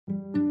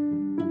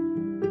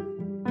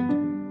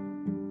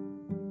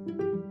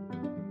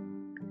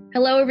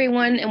Hello,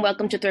 everyone, and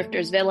welcome to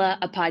Thrifters Villa,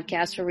 a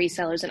podcast for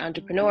resellers and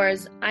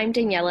entrepreneurs. I'm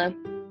Daniela.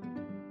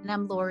 And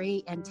I'm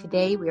Lori, and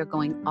today we are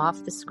going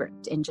off the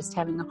script and just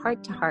having a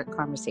heart-to-heart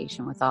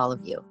conversation with all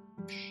of you.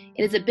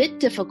 It is a bit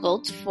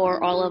difficult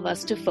for all of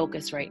us to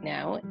focus right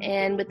now,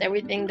 and with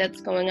everything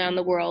that's going on in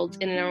the world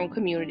and in our own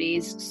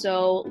communities.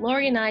 So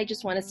Lori and I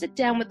just want to sit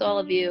down with all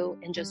of you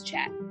and just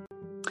chat.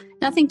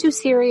 Nothing too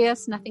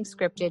serious, nothing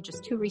scripted,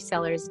 just two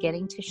resellers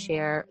getting to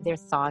share their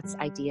thoughts,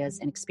 ideas,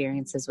 and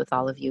experiences with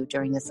all of you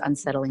during this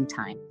unsettling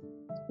time.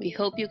 We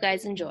hope you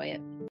guys enjoy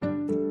it.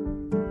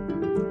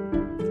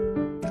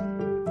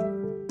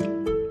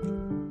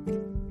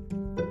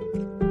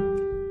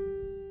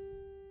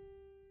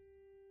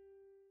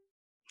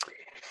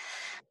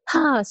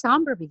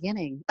 Somber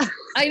beginning.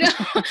 I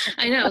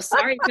know.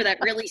 Sorry for that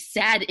really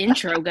sad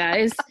intro,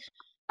 guys.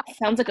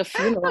 Sounds like a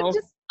funeral.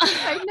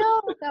 I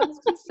know, that was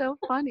just so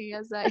funny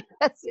as it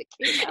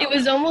came out. It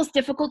was almost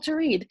difficult to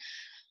read.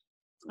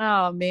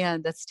 Oh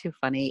man, that's too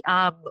funny.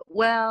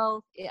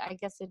 Well, I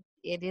guess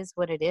it is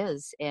what it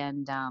is.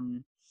 And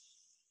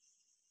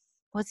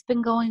what's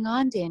been going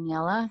on,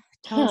 Daniela?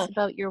 Tell us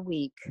about your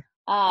week.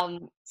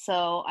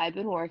 So I've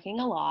been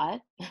working a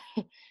lot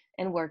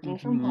and working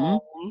from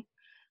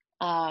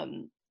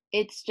home.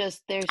 It's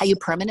just Are you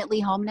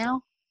permanently home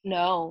now?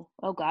 No.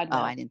 Oh God, no.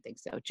 Oh, I didn't think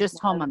so. Just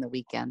home on the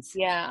weekends.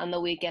 Yeah, on the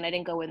weekend. I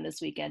didn't go in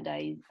this weekend.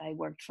 I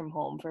worked from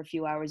home for a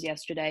few hours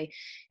yesterday,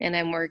 and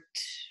I worked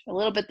a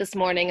little bit this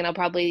morning, and I'll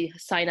probably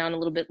sign on a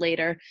little bit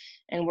later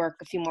and work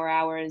a few more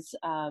hours.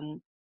 No,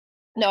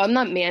 I'm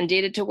not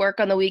mandated to work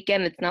on the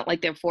weekend. It's not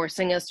like they're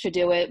forcing us to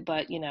do it,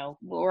 but you know,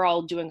 we're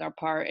all doing our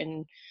part,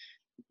 and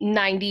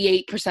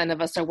 98%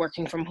 of us are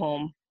working from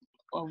home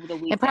over the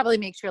weekend. It probably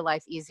makes your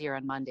life easier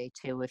on Monday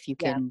too, if you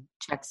can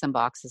check some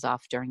boxes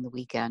off during the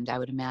weekend, I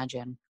would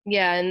imagine.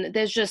 Yeah, and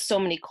there's just so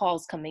many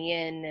calls coming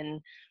in, and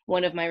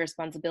one of my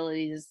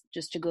responsibilities is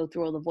just to go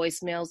through all the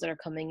voicemails that are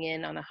coming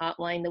in on a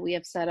hotline that we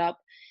have set up,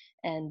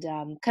 and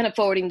kind of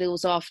forwarding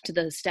those off to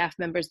the staff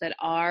members that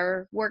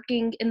are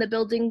working in the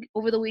building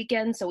over the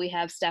weekend. So we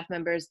have staff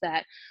members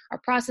that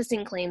are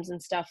processing claims and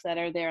stuff that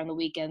are there on the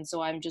weekend.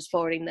 So I'm just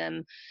forwarding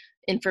them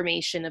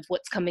information of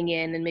what's coming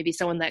in, and maybe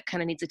someone that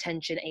kind of needs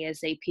attention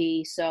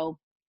ASAP. So,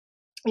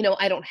 you know,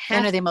 I don't have.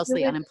 And are they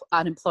mostly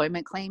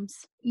unemployment claims?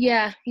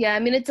 Yeah. I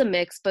mean, it's a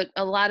mix, but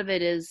a lot of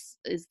it is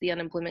the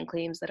unemployment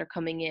claims that are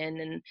coming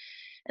in,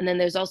 and then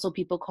there's also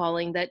people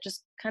calling that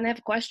just kind of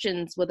have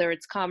questions, whether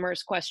it's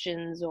commerce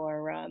questions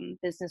or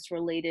business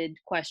related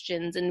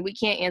questions, and we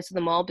can't answer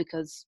them all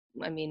because,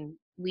 I mean,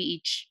 we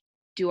each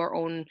do our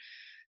own.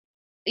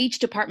 Each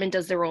department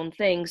does their own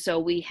thing. So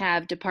we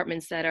have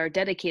departments that are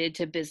dedicated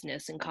to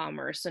business and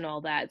commerce and all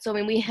that. So, I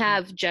mean, we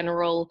have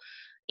general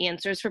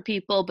answers for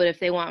people, but if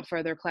they want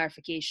further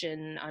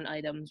clarification on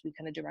items, we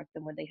kind of direct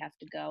them where they have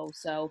to go.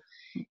 So,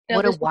 you know,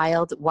 what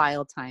a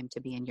wild time to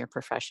be in your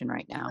profession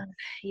right now.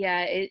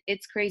 Yeah,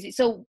 it's crazy.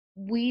 So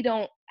we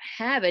don't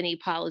have any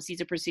policies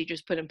or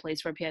procedures put in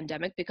place for a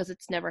pandemic because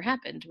it's never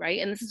happened,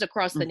 right? And this is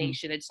across the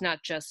nation. It's not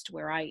just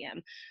where I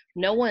am.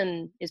 No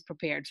one is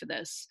prepared for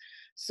this.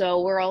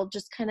 So we're all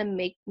just kind of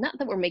not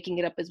that we're making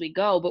it up as we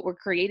go, but we're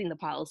creating the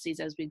policies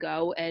as we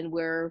go, and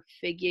we're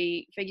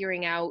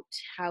figuring out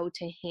how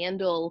to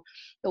handle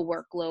the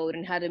workload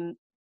and how to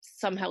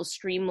somehow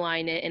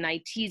streamline it. And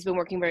IT's been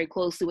working very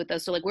closely with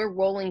us. So like we're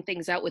rolling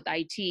things out with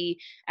IT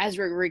as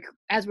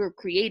we're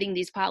creating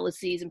these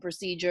policies and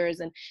procedures,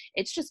 and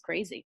it's just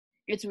crazy.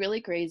 It's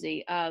really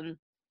crazy.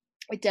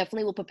 It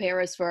definitely will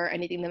prepare us for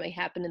anything that may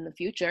happen in the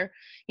future.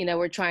 You know,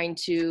 we're trying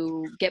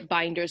to get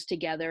binders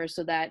together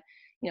so that,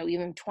 you know,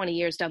 even 20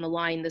 years down the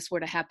line, this were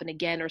to happen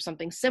again, or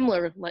something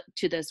similar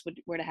to this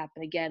were to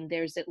happen again,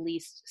 there's at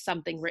least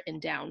something written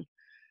down.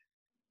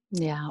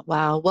 Yeah.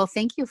 Wow. Well,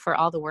 thank you for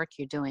all the work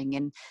you're doing.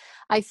 And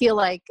I feel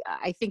like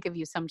I think of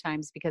you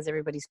sometimes because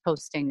everybody's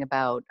posting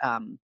about,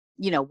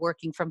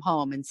 working from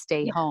home and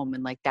stay home.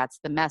 And like, that's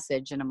the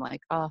message. And I'm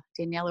like, oh,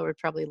 Daniela would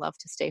probably love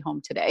to stay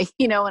home today,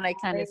 and I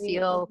kind of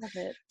feel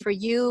for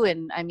you.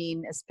 And I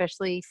mean,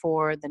 especially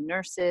for the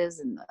nurses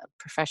and the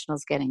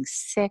professionals getting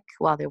sick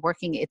while they're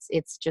working,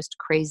 it's just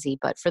crazy.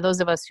 But for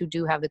those of us who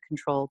do have the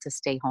control to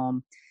stay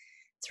home,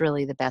 it's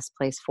really the best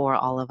place for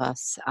all of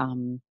us.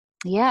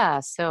 Yeah.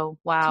 So,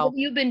 wow. So what have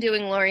you been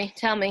doing, Lori?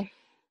 Tell me.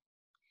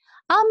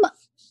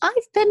 I've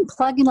been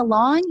plugging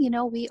along.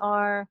 We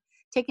are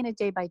taking it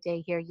day by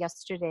day here.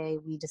 Yesterday,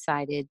 we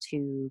decided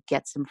to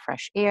get some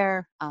fresh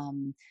air.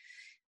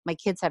 My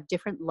kids have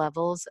different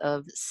levels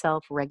of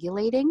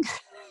self-regulating.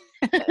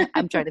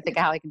 I'm trying to think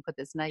of how I can put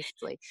this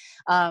nicely.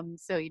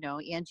 So,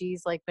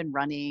 Angie's like been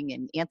running,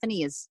 and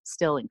Anthony is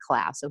still in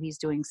class. So he's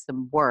doing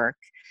some work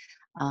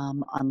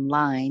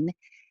online.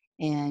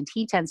 And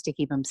he tends to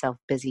keep himself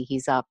busy.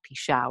 He's up, he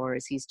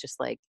showers, he's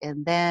just like,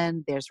 and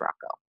then there's Rocco.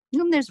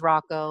 And there's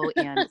Rocco,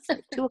 and it's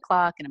like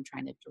 2:00, and I'm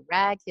trying to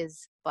drag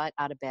his butt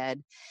out of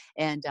bed.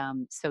 And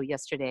so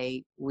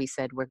yesterday we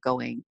said we're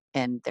going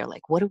And they're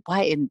like,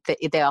 why? And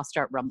they all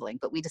start rumbling.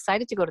 But we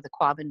decided to go to the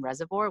Quabbin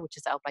Reservoir, which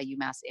is out by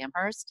UMass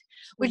Amherst,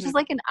 which is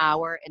like an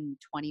hour and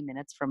 20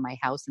 minutes from my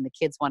house. And the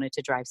kids wanted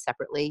to drive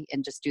separately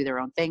and just do their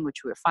own thing, which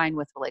we were fine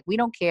with. We're like, we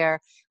don't care.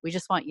 We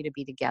just want you to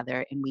be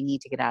together and we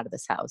need to get out of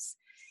this house.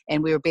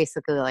 And we were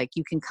basically like,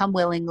 you can come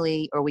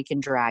willingly or we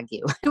can drag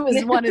you. It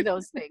was one of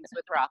those things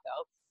with Rocco.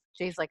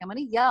 Jay's like, I'm going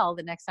to yell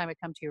the next time I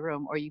come to your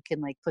room, or you can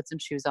like put some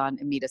shoes on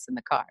and meet us in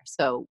the car.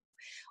 So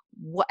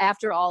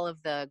after all of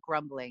the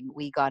grumbling,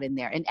 we got in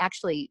there. And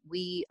actually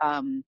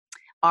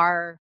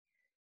our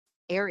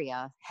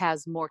area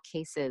has more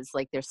cases.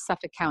 Like there's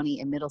Suffolk County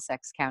and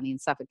Middlesex County,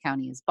 and Suffolk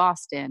County is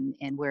Boston,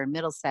 and we're in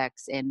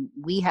Middlesex, and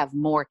we have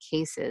more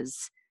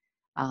cases.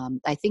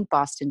 I think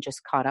Boston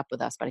just caught up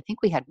with us, but I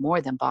think we had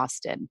more than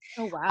Boston.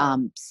 Oh, wow.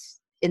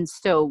 And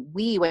so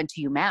we went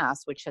to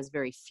UMass, which has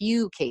very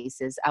few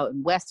cases out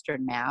in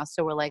Western Mass.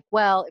 So we're like,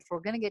 well, if we're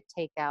going to get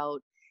takeout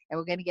and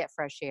we're going to get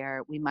fresh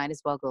air, we might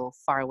as well go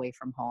far away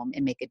from home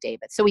and make a day of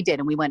it. So we did.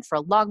 And we went for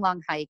a long,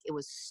 long hike. It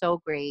was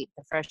so great.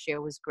 The fresh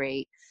air was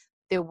great.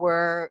 There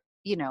were,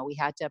 we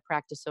had to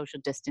practice social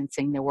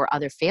distancing. There were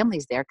other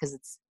families there because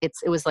it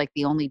was like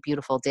the only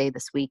beautiful day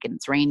this week, and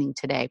it's raining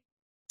today.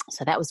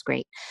 So that was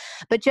great.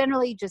 But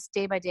generally just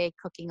day by day,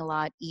 cooking a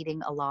lot,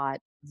 eating a lot,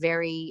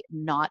 very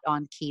not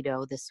on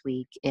keto this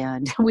week.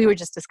 And we were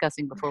just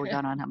discussing before we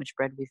got on how much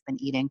bread we've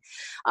been eating.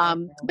 But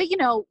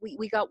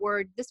we got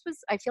word,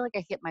 I feel like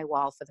I hit my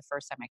wall for the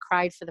first time. I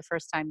cried for the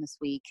first time this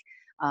week.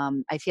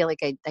 I feel like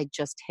I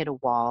just hit a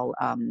wall.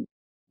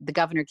 The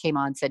governor came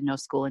on, said no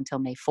school until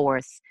May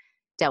 4th,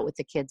 dealt with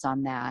the kids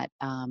on that.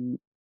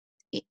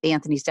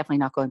 Anthony's definitely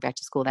not going back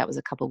to school. That was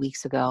a couple of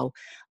weeks ago.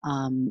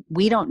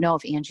 We don't know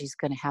if Angie's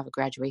going to have a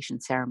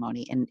graduation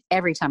ceremony. And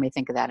every time I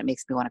think of that, it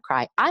makes me want to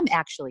cry. I'm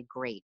actually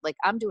great. Like,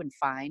 I'm doing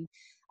fine.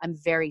 I'm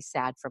very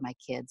sad for my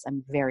kids.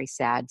 I'm very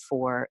sad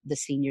for the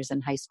seniors in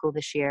high school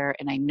this year.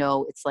 And I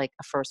know it's like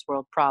a first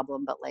world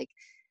problem, but like,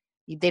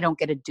 they don't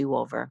get a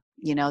do-over.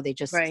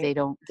 They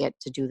don't get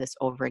to do this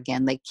over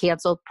again. They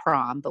canceled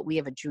prom, but we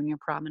have a junior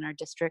prom in our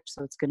district,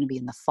 so it's going to be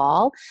in the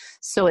fall.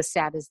 So as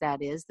sad as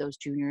that is, those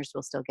juniors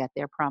will still get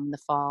their prom in the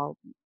fall.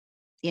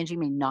 Angie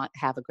may not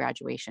have a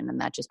graduation, and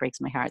that just breaks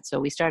my heart. So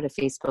we started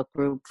a Facebook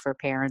group for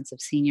parents of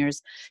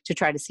seniors to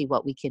try to see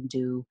what we can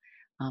do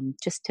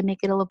just to make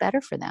it a little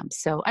better for them.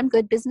 So I'm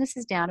good. Business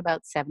is down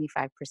about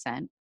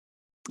 75%.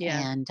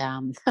 Yeah. And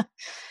I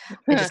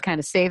just kind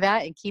of say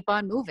that and keep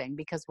on moving,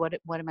 because what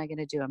am I going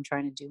to do? I'm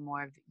trying to do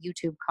more of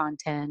YouTube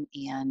content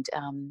and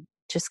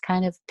just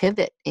kind of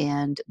pivot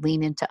and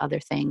lean into other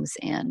things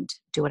and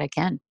do what I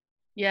can.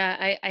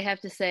 Yeah, I have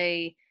to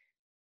say,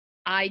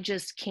 I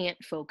just can't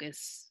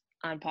focus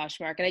on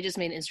Poshmark. And I just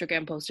made an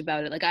Instagram post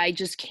about it. Like, I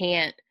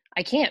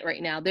can't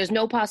right now. There's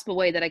no possible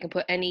way that I can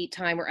put any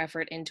time or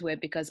effort into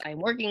it because I'm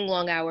working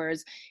long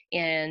hours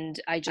and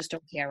I just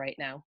don't care right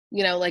now.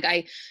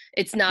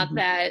 It's not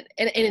that,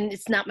 and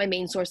it's not my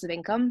main source of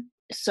income.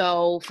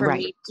 So for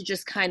me to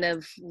just kind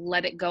of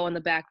let it go on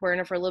the back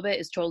burner for a little bit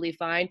is totally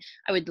fine.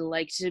 I would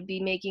like to be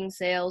making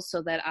sales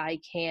so that I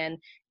can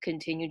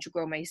continue to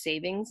grow my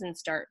savings and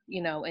start,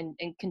 and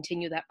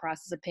continue that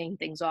process of paying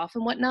things off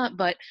and whatnot.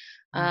 But,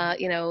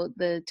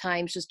 the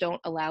times just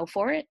don't allow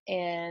for it.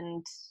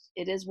 And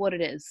it is what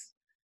it is,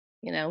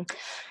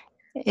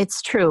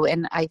 It's true.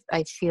 And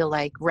I feel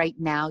like right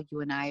now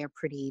you and I are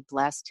pretty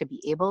blessed to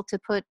be able to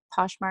put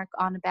Poshmark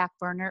on the back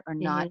burner or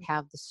not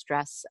have the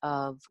stress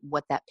of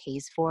what that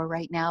pays for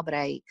right now. But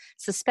I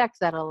suspect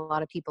that a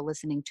lot of people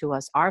listening to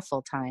us are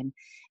full-time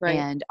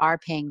and are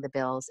paying the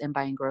bills and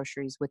buying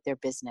groceries with their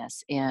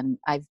business. And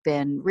I've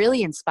been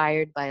really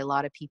inspired by a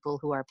lot of people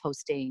who are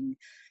posting,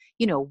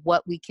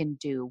 what we can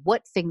do,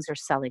 what things are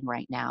selling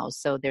right now.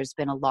 So there's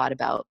been a lot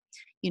about,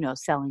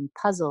 selling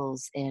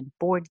puzzles and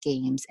board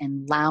games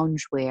and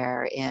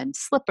loungewear and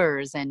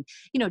slippers and,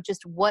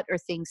 just what are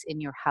things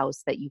in your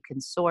house that you can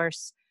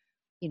source,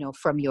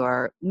 from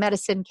your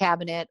medicine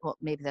cabinet. Well,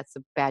 maybe that's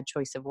a bad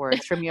choice of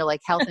words, from your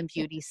like health and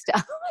beauty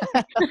stuff.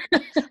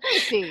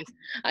 Let's see.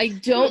 I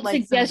don't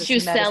suggest you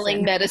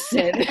selling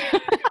medicine.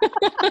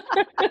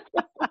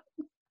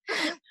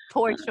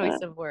 Poor choice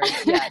of words.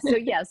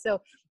 Yeah. So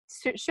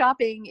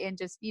shopping and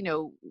just,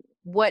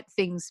 what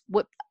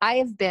I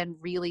have been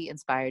really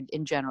inspired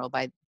in general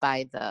by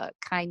the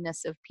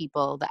kindness of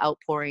people, the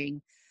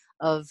outpouring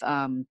of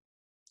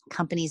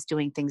companies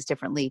doing things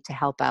differently to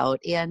help out.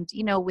 And,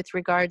 with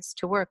regards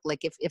to work,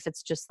 like if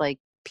it's just like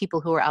people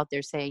who are out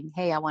there saying,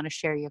 hey, I want to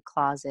share your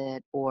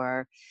closet,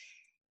 or,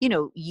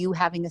 you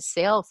having a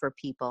sale for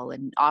people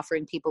and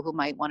offering people who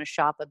might want to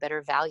shop a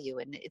better value.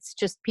 And it's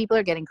just, people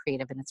are getting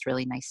creative and it's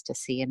really nice to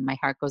see. And my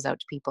heart goes out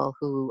to people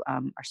who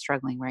are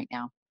struggling right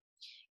now.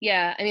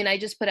 Yeah. I mean, I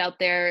just put out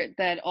there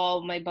that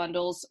all my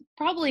bundles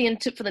probably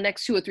for the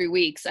next 2 or 3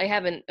 weeks, I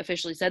haven't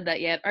officially said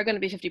that yet, are going to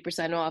be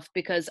 50% off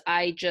because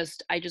I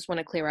just want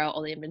to clear out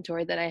all the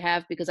inventory that I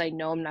have because I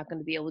know I'm not going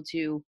to be able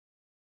to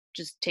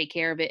just take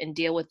care of it and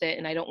deal with it.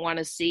 And I don't want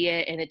to see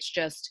it. And it's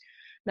just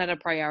not a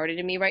priority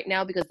to me right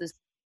now because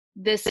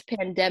this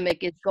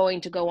pandemic is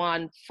going to go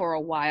on for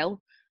a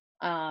while.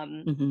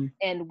 Mm-hmm.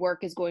 And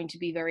work is going to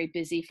be very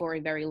busy for a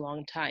very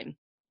long time.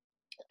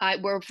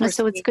 We're So it's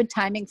foreseeing good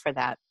timing for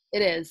that.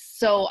 it is.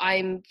 So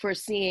I'm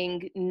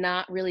foreseeing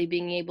not really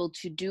being able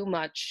to do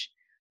much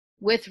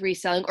with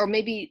reselling, or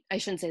maybe I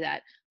shouldn't say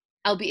that.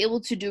 I'll be able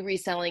to do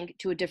reselling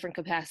to a different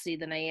capacity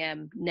than I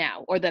am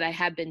now, or that I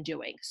have been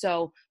doing.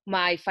 So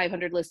my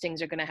 500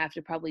 listings are going to have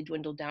to probably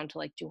dwindle down to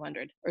like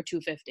 200 or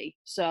 250.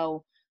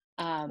 So,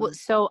 Well, um,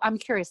 so I'm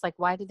curious, like,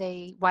 why would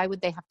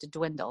they have to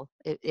dwindle?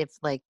 If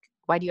like,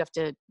 why do you have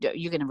to,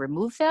 you're going to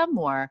remove them,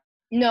 or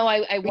no, I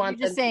you're want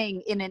just them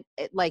to, saying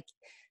like,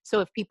 so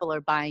if people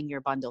are buying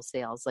your bundle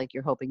sales, like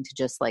you're hoping to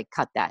just like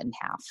cut that in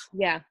half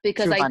yeah,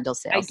 because through bundle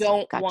I sales.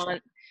 don't Gotcha.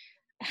 want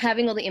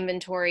having all the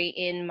inventory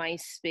in my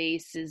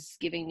space is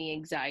giving me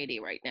anxiety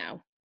right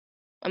now.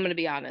 I'm going to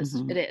be honest.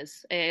 Mm-hmm. It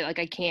is. Like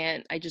I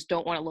can't, I just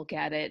don't want to look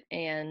at it.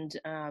 And,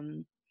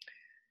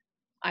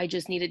 I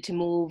just needed to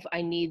move.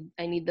 I need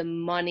the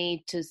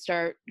money to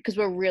start because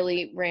we're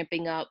really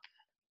ramping up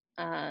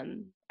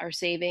our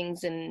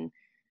savings, and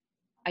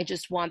I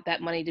just want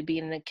that money to be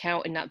in an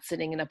account and not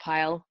sitting in a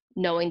pile,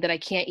 knowing that I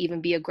can't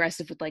even be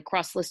aggressive with like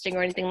cross listing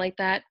or anything like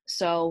that.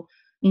 So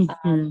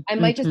Mm-hmm. I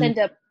might just Mm-hmm. end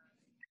up.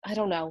 I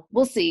don't know.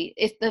 We'll see.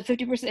 If the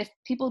 50%, if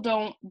people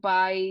don't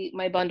buy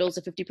my bundles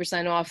at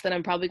 50% off, then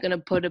I'm probably going to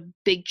put a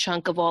big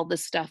chunk of all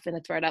this stuff in a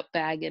ThredUp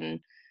bag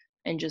and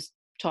just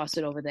toss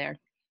it over there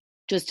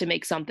just to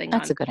make something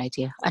That's on. a good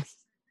idea.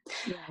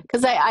 Yeah.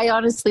 Because I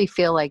honestly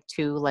feel like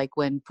too, like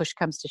when push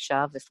comes to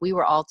shove, if we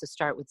were all to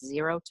start with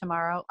zero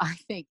tomorrow, I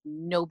think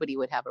nobody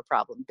would have a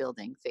problem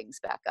building things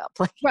back up.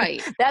 Like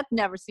Right. that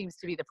never seems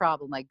to be the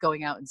problem, like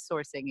going out and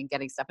sourcing and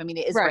getting stuff. I mean,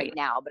 it is right Right.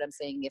 now, but I'm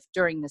saying if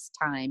during this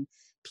time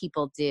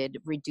people did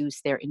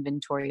reduce their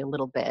inventory a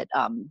little bit,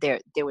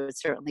 there would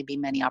certainly be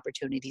many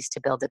opportunities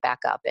to build it back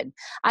up. And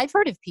I've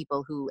heard of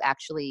people who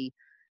actually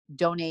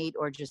donate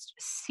or just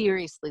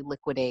seriously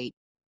liquidate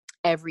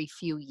every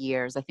few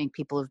years. I think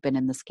people have been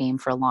in this game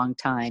for a long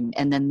time,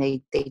 and then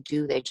they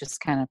just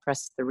kind of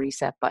press the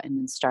reset button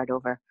and start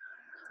over.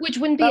 Which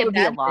wouldn't be That a would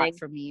be a bad lot thing.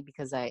 for me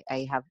because I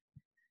have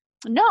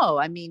no,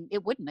 I mean,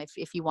 it wouldn't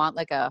if you want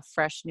like a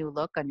fresh new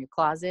look on your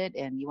closet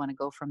and you want to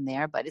go from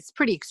there, but it's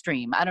pretty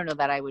extreme. I don't know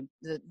that I would,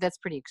 that's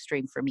pretty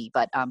extreme for me,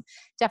 but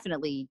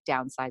definitely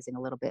downsizing a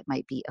little bit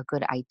might be a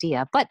good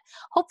idea. But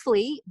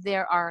hopefully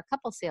there are a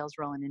couple sales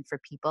rolling in for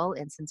people.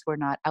 And since we're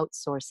not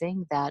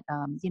outsourcing that,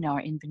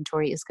 our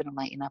inventory is going to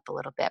lighten up a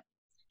little bit.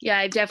 Yeah,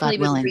 I've definitely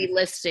God been willing.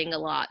 relisting a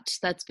lot.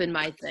 That's been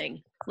my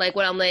thing. Like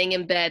when I'm laying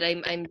in bed,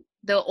 I'm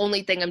the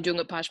only thing I'm doing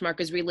with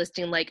Poshmark is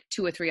relisting like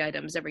 2 or 3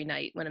 items every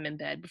night when I'm in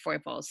bed before I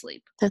fall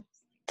asleep. That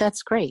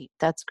that's great.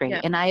 That's great.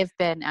 Yeah. And I have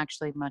been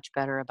actually much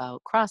better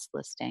about cross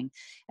listing.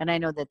 And I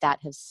know that that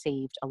has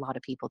saved a lot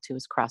of people too,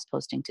 is cross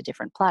posting to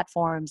different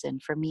platforms.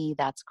 And for me,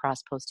 that's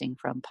cross posting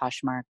from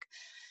Poshmark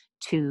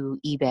to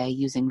eBay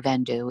using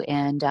Vendu.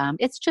 And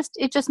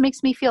it just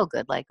makes me feel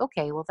good. Like,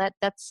 okay, well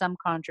that's some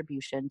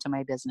contribution to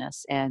my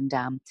business. And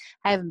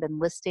I haven't been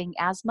listing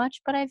as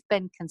much, but I've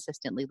been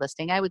consistently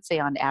listing. I would say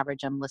on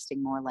average, I'm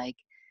listing more like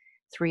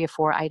 3 or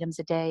 4 items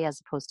a day as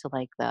opposed to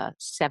like the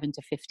 7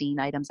 to 15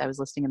 items I was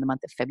listing in the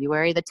month of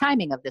February. The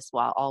timing of this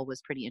all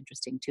was pretty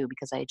interesting too,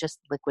 because I had just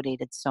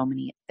liquidated so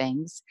many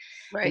things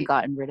and Right.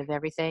 gotten rid of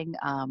everything.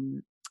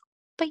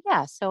 But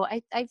yeah, so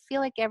I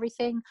feel like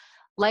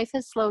life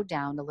has slowed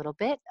down a little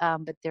bit,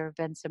 but there have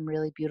been some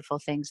really beautiful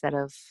things that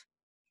have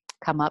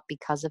come up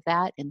because of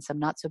that and some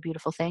not so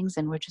beautiful things.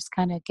 And we're just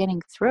kind of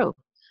getting through.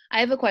 I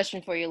have a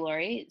question for you,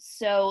 Lori.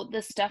 So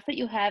the stuff that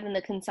you have in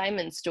the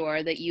consignment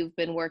store that you've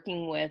been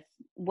working with,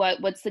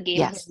 what's the game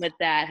plan Yes. with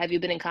that? Have you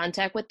been in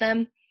contact with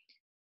them?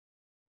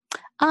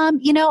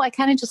 I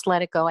kind of just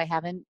let it go. I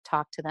haven't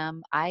talked to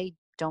them. I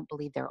don't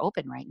believe they're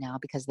open right now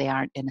because they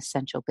aren't an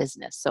essential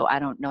business. So I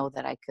don't know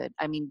that I could.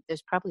 I mean,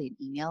 there's probably an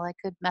email I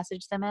could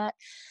message them at.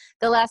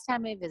 The last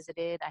time I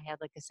visited, I had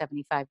like a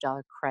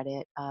 $75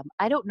 credit.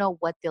 I don't know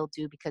what they'll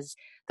do because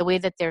the way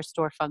that their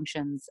store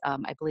functions,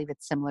 I believe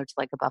it's similar to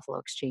like a Buffalo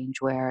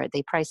Exchange where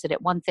they price it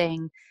at one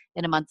thing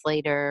and a month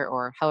later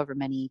or however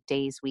many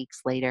days, weeks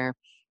later,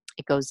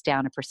 it goes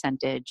down a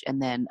percentage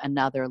and then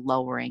another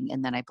lowering.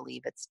 And then I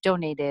believe it's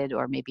donated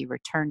or maybe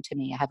returned to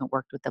me. I haven't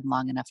worked with them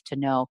long enough to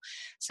know.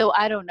 So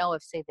I don't know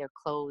if, say, they're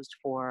closed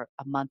for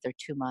a month or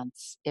 2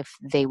 months, if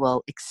they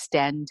will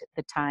extend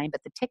the time,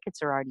 but the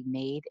tickets are already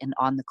made and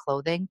on the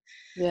clothing.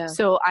 Yeah.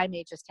 So I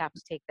may just have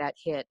to take that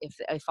hit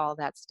if all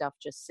that stuff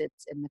just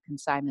sits in the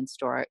consignment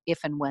store, if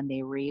and when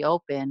they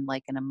reopen,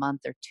 like in a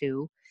month or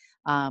two.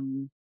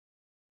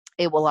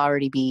 It will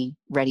already be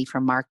ready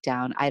for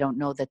markdown. I don't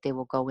know that they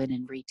will go in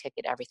and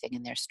reticket everything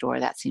in their store.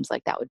 That seems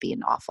like that would be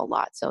an awful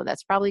lot. So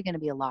that's probably going to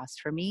be a loss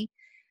for me.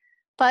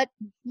 But,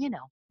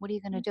 what are you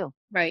going to do?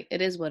 Right.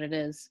 It is what it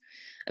is.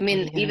 I What are mean,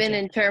 you going to even do?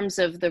 in terms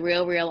of the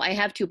real, I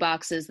have 2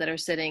 boxes that are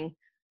sitting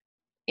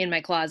in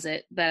my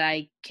closet that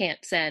I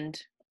can't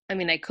send. I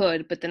mean, I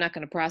could, but they're not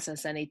going to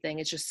process anything.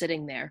 It's just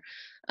sitting there.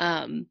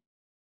 Um,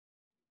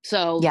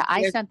 so Yeah,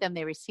 I there's, sent them.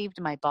 They received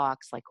my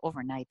box like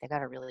overnight. They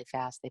got it really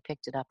fast. They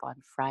picked it up on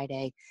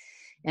Friday.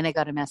 And I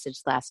got a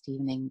message last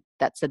evening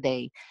that said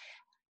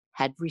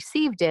had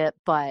received it,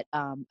 but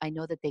I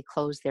know that they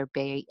closed their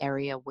Bay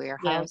Area Yeah.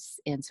 warehouse,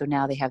 and so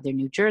now they have their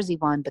New Jersey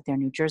one, but their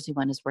New Jersey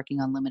one is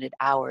working on limited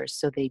hours.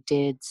 So they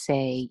did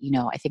say,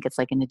 I think it's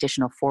like an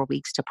additional 4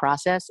 weeks to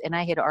process, and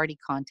I had already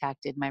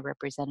contacted my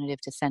representative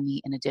to send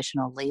me an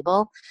additional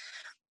label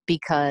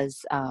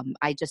because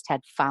I just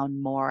had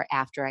found more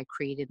after I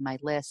created my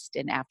list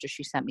and after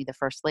she sent me the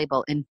first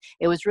label, and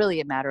it was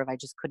really a matter of I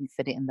just couldn't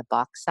fit it in the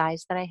box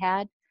size that I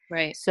had.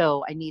 Right.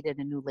 So I needed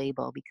a new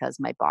label because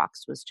my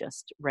box was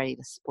just ready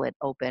to split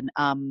open.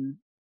 And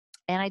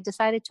I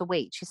decided to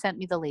wait. She sent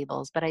me the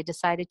labels, but I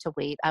decided to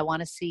wait. I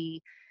want to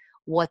see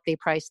what they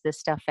price this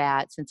stuff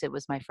at since it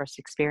was my first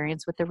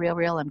experience with the Real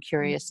Real. I'm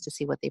curious to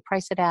see what they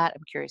price it at.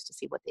 I'm curious to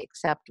see what they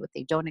accept, what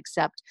they don't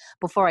accept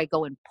before I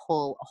go and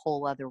pull a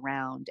whole other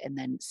round and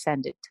then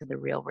send it to the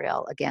Real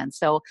Real again.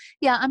 So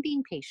yeah, I'm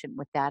being patient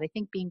with that. I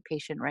think being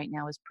patient right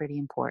now is pretty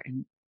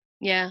important.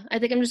 Yeah, I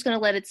think I'm just gonna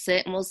let it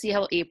sit and we'll see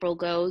how April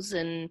goes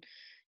and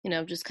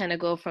just kind of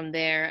go from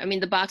there. I mean,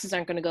 the boxes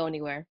aren't gonna go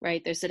anywhere,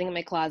 right? They're sitting in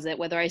my closet.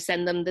 Whether I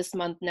send them this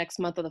month, next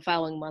month, or the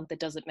following month, it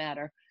doesn't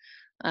matter.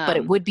 But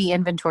it Um, would be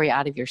inventory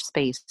out of your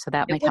space, so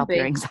that it might would help your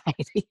be.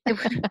 anxiety. It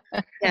would,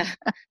 yeah.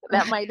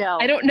 That might I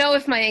help. don't know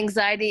if my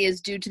anxiety is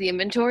due to the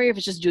inventory or if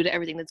it's just due to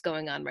everything that's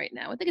going on right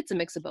now. I think it's a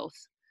mix of both.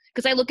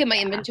 Because I look at my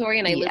Yeah. inventory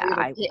and I Yeah, literally have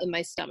a I pit would. in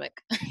my stomach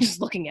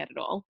just looking at it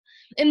all.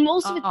 And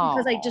most of it's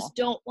because I Oh, just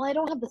don't, well, I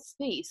don't have the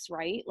space,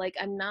 right? Like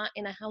I'm not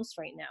in a house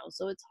right now.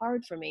 So it's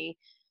hard for me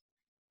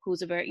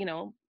who's a very,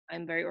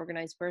 I'm a very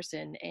organized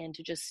person, and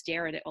to just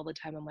stare at it all the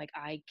time, I'm like,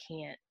 I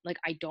can't, like,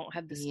 I don't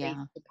have the space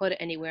yeah. to put it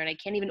anywhere, and I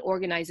can't even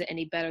organize it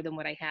any better than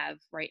what I have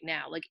right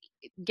now. Like,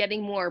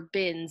 getting more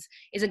bins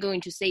isn't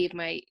going to save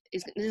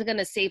isn't going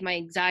to save my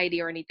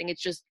anxiety or anything.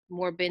 It's just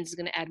more bins is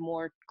going to add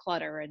more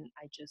clutter, and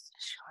Sure.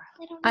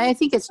 I don't I know.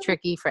 think it's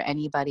tricky for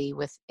anybody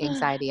with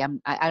anxiety.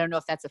 I don't know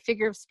if that's a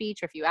figure of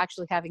speech or if you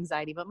actually have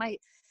anxiety, but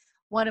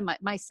one of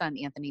my son,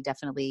 Anthony,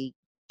 definitely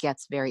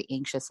gets very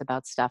anxious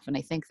about stuff. And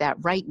I think that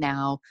right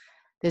now,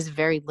 there's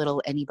very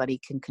little anybody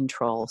can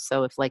control.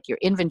 So if like your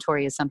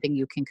inventory is something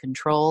you can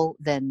control,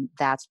 then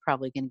that's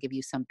probably going to give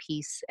you some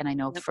peace. And I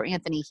know Yep. for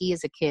Anthony, he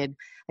is a kid.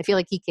 I feel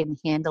like he can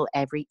handle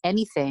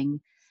anything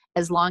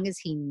as long as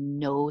he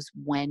knows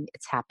when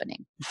it's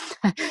happening.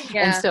 And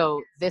Yeah.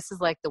 so this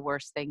is like the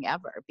worst thing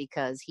ever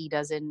because he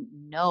doesn't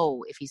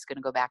know if he's going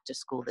to go back to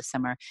school this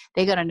summer.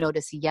 They got a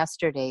notice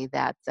yesterday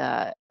that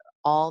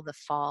all the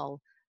fall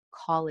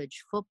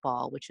college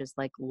football, which is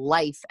like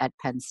life at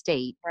Penn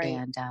State. Right.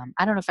 And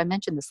I don't know if I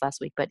mentioned this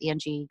last week, but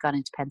Angie got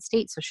into Penn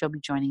State, so she'll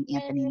be joining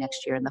Anthony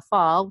next year in Yay. the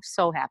fall.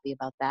 So happy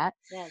about that.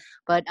 Yes.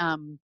 But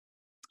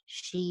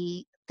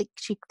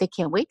they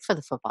can't wait for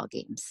the football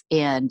games,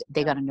 and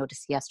they got No. a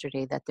notice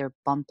yesterday that they're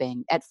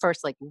bumping. At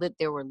first, like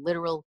there were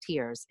literal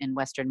tears in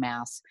Western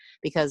Mass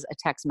because a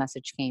text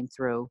message came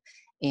through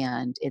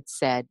and it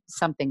said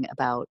something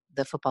about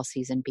the football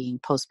season being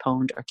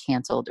postponed or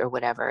canceled or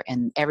whatever,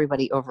 and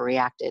everybody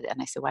overreacted.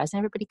 And I said, why doesn't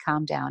everybody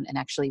calm down and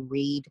actually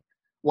read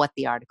what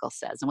the article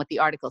says? And what the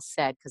article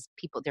said, because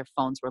people, their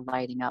phones were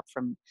lighting up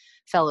from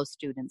fellow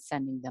students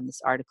sending them this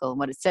article, and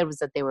what it said was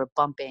that they were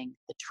bumping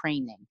the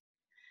training.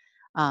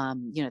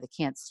 They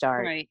can't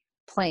start Right.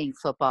 playing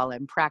football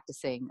and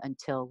practicing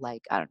until,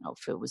 like, I don't know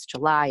if it was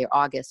July or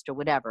August or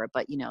whatever,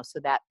 but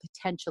so that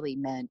potentially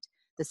meant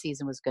the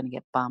season was going to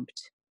get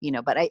bumped.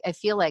 But I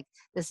feel like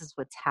this is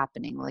what's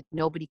happening. Like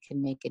nobody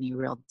can make any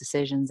real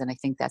decisions, and I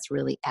think that's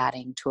really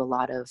adding to a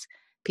lot of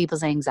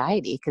people's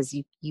anxiety because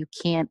you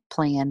can't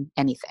plan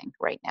anything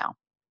right now.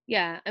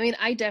 Yeah. I mean,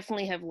 I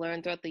definitely have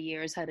learned throughout the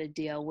years how to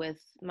deal with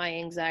my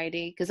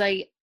anxiety because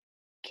I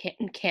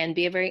can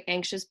be a very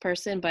anxious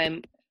person, but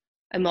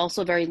I'm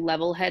also very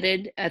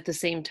level-headed at the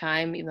same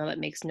time, even though that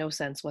makes no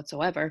sense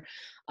whatsoever.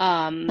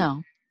 Um,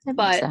 No, that makes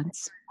but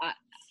sense.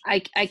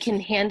 I, I can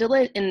handle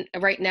it, and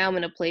right now I'm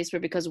in a place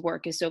where because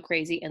work is so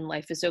crazy and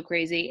life is so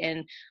crazy,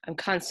 and I'm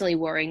constantly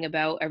worrying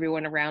about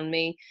everyone around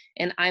me,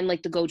 and I'm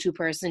like the go-to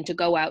person to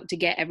go out to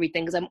get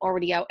everything because I'm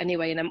already out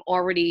anyway, and I'm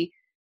already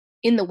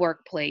in the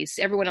workplace.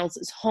 Everyone else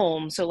is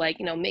home, so like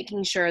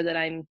making sure that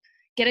I'm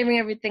getting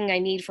everything I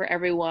need for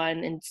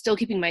everyone and still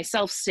keeping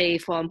myself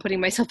safe while I'm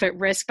putting myself at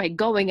risk by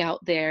going out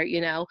there,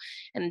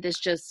 and there's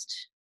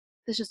just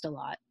a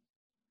lot.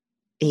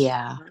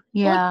 Yeah, Well, let's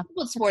yeah. talk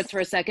about sports It's, for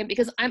a second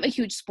because I'm a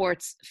huge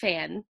sports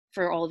fan.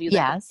 For all of you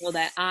that don't know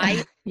that, yes,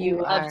 I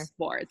you love are.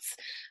 sports,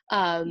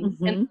 and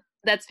Hmm.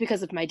 that's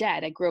because of my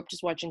dad. I grew up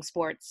just watching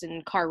sports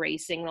and car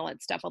racing and all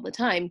that stuff all the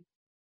time.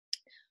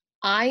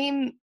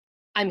 I'm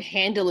I'm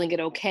handling it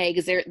okay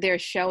because they're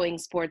showing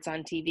sports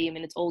on TV. I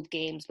mean, it's old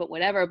games, but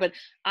whatever. But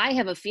I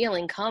have a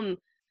feeling come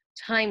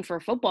time for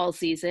football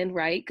season,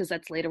 right? Because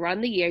that's later on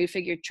in the year. You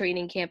figure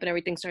training camp and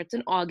everything starts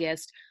in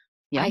August.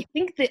 Yep. I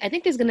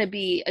think there's going to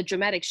be a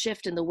dramatic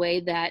shift in the way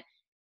that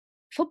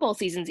football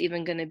season's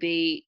even going to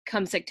be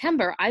come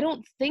September. I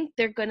don't think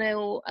they're going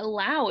to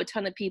allow a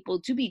ton of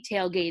people to be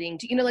tailgating.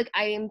 Like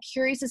I am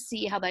curious to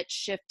see how that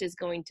shift is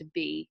going to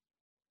be.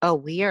 Oh,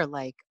 we are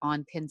like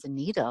on pins and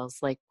needles,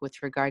 like with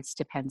regards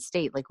to Penn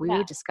State. Like we Yeah.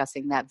 were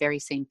discussing that very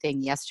same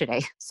thing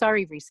yesterday.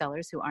 Sorry,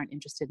 resellers who aren't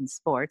interested in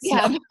sports.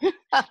 Yeah. No.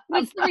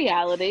 That's the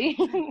reality.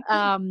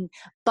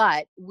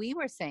 But we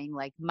were saying,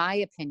 like, my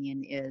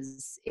opinion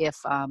is if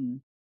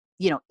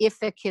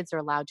the kids are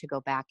allowed to go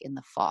back in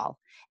the fall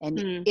and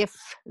Mm, if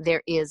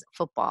there is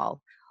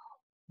football,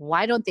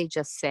 why don't they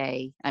just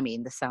say, I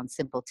mean, this sounds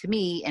simple to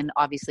me and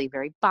obviously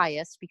very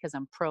biased because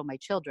I'm pro my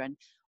children.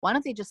 Why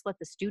don't they just let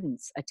the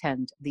students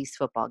attend these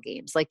football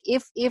games? Like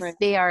if right.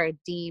 they are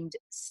deemed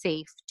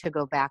safe to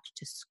go back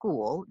to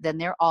school, then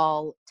they're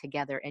all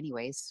together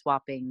anyways,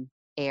 swapping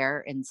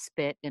air and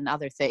spit and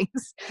other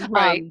things.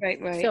 Right,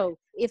 right, right. So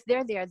if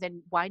they're there,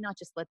 then why not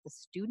just let the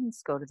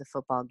students go to the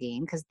football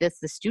game? Because the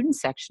student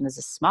section is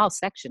a small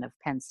section of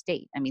Penn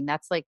State. I mean,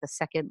 that's like the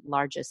second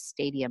largest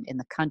stadium in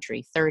the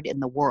country, third in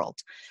the world,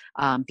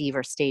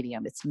 Beaver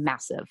Stadium. It's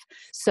massive.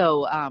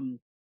 So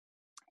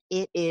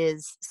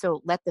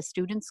so let the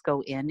students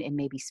go in and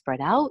maybe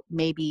spread out.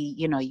 Maybe,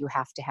 you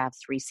have to have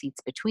 3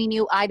 seats between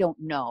you. I don't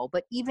know.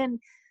 But even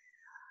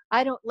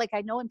I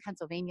know in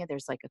Pennsylvania,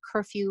 there's like a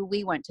curfew.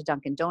 We went to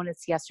Dunkin'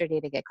 Donuts yesterday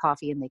to get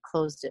coffee and they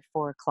closed at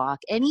 4 o'clock.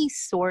 Any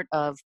sort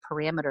of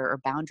parameter or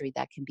boundary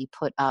that can be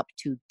put up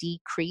to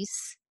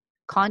decrease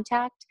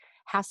contact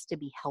has to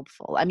be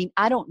helpful. I mean,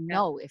 I don't Yeah.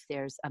 know if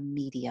there's a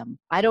medium.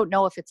 I don't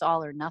know if it's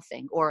all or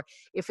nothing or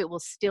if it will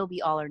still be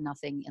all or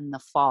nothing in the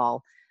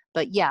fall.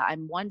 But yeah,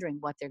 I'm wondering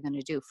what they're going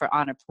to do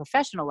on a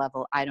professional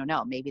level. I don't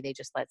know. Maybe they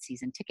just let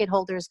season ticket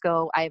holders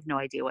go. I have no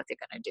idea what they're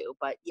going to do.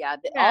 But yeah,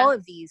 Yeah. all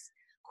of these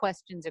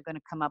questions are going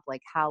to come up,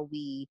 like how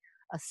we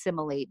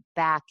assimilate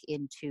back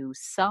into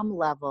some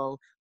level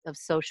of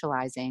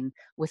socializing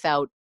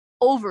without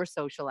over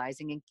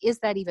socializing, and is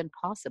that even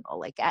possible?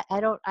 Like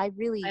I don't I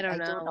don't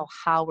know know.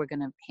 how we're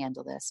going to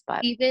handle this.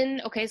 But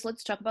Okay, so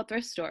let's talk about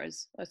thrift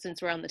stores.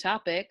 Since we're on the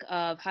topic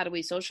of how do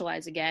we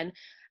socialize again,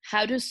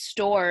 how do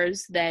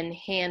stores then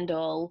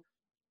handle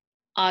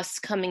us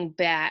coming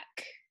back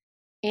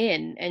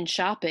in and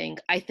shopping?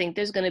 I think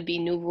there's going to be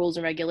new rules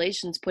and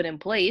regulations put in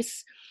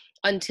place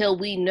until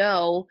we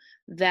know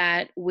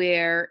that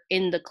we're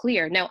in the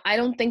clear. Now, I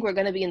don't think we're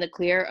going to be in the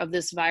clear of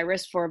this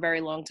virus for a very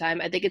long time.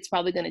 I think it's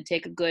probably going to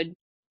take a good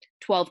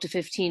 12 to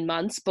 15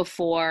 months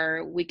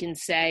before we can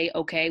say,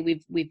 okay,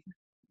 we've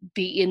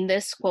beaten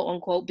this, quote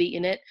unquote,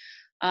 beaten it.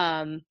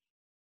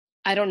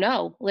 I don't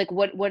know. Like,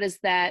 what does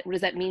that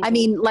mean I for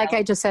mean, like retail?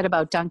 I just said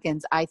about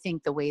Dunkin's, I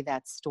think the way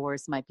that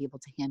stores might be able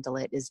to handle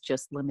it is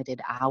just limited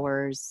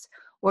hours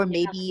or Yeah,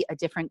 maybe a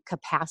different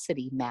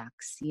capacity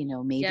max.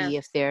 yeah, Maybe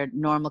if their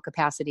normal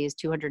capacity is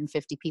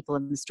 250 people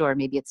in the store,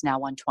 maybe it's now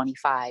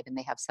 125 and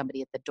they have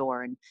somebody at the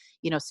door and,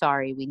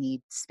 sorry, we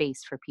need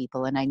space for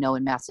people. And I know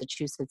in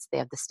Massachusetts, they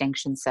have the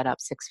stanchions set up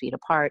 6 feet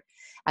apart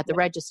at the yeah.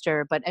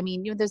 register. But I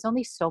mean, there's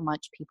only so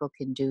much people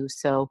can do.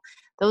 So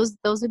those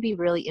would be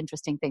really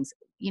interesting things.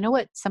 You know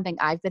what? Something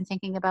I've been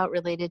thinking about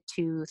related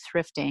to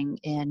thrifting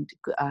and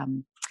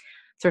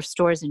thrift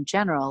stores in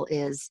general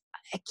is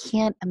I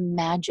can't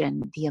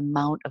imagine the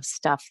amount of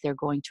stuff they're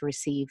going to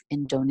receive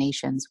in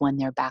donations when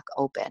they're back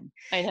open.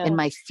 I And know.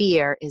 my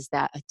fear is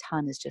that a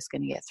ton is just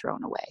going to get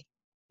thrown away.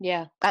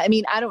 Yeah, I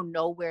mean, I don't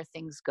know where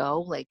things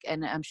go. Like,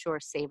 and I'm sure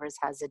Savers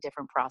has a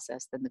different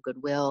process than the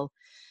Goodwill,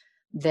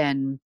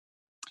 than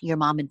your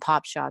mom and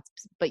pop shops,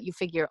 but you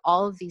figure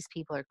all of these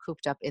people are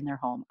cooped up in their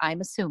home. I'm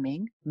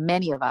assuming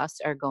many of us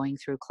are going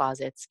through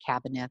closets,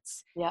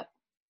 cabinets, yep,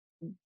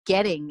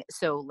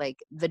 so like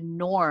the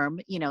norm,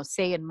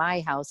 say in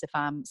my house, if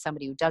I'm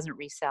somebody who doesn't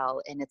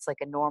resell and it's like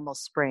a normal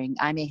spring,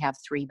 I may have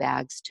 3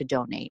 bags to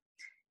donate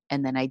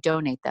and then I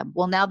donate them.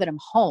 Well, now that I'm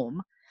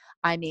home,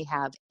 I may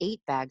have 8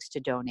 bags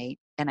to donate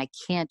and I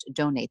can't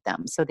donate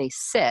them. So they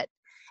sit.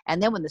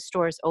 And then when the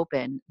stores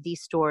open,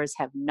 these stores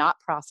have not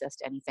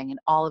processed anything. And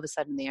all of a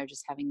sudden they are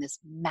just having this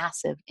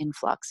massive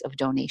influx of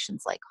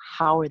donations. Like,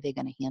 how are they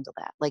going to handle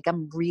that? Like,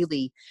 I'm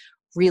really,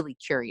 really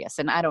curious.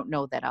 And I don't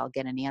know that I'll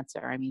get an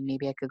answer. I mean,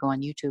 maybe I could go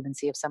on YouTube and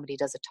see if somebody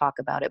does a talk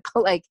about it,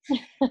 but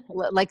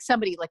like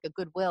somebody like a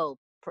Goodwill,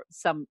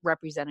 some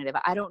representative,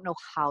 I don't know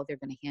how they're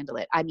going to handle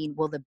it. I mean,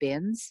 will the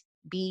bins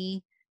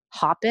be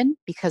hopping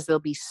because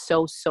there'll be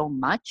so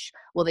much?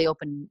 Will they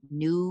open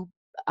new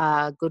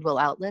Goodwill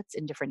outlets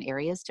in different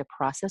areas to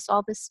process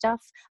all this stuff?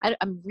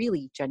 I'm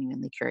really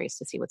genuinely curious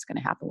to see what's going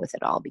to happen with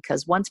it all,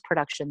 because once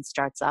production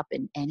starts up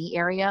in any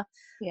area,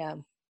 yeah.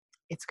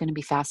 it's going to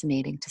be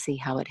fascinating to see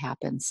how it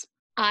happens.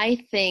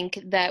 I think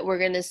that we're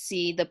going to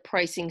see the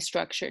pricing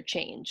structure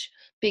change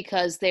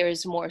because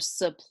there's more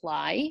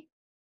supply.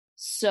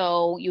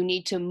 So you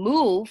need to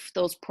move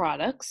those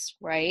products,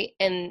 right?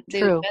 And the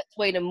True. best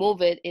way to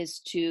move it is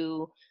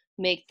to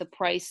make the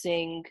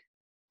pricing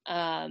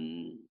um,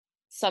 More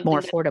something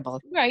that, affordable.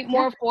 right, Yeah.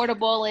 more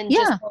affordable and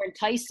just Yeah. more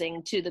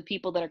enticing to the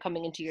people that are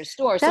coming into your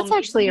store. That's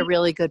actually a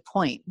really good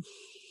point.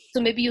 So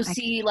maybe you'll I,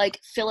 see like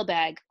fill a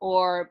bag,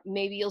 or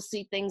maybe you'll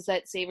see things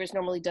that Savers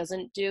normally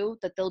doesn't do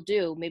that they'll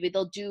do. Maybe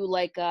they'll do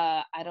like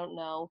I don't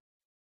know,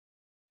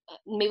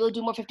 maybe they'll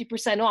do more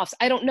 50% offs.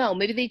 I don't know.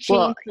 Maybe they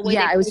Well, change the way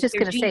yeah, they I was post just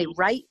their going to say, jeans.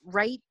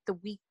 right the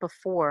week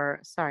before,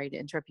 sorry to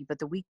interrupt you, but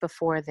the week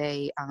before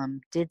they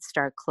did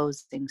start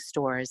closing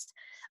stores,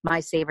 My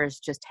Savers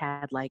just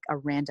had like a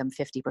random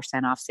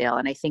 50% off sale.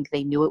 And I think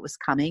they knew it was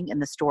coming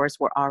and the stores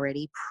were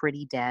already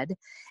pretty dead.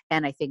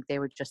 And I think they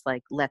were just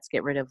like, let's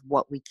get rid of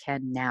what we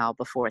can now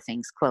before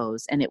things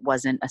close. And it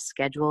wasn't a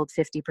scheduled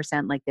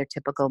 50%, like their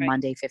typical Right.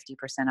 Monday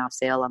 50% off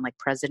sale on like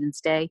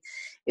President's Day.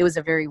 It was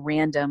a very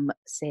random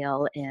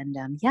sale. And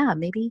yeah,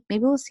 maybe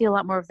we'll see a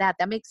lot more of that.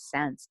 That makes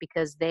sense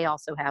because they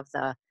also have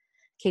the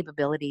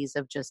capabilities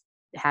of just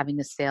having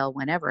a sale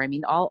whenever. I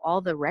mean,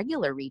 all the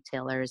regular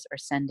retailers are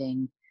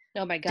sending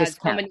Oh my God, so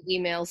discount, many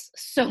emails,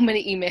 so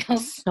many emails.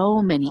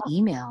 so many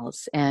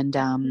emails, and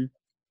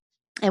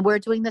we're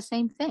doing the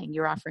same thing.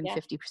 You're offering Yeah.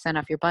 50%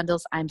 off your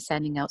bundles. I'm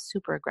sending out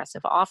super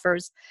aggressive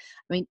offers.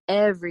 I mean,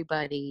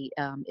 everybody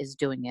is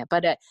doing it,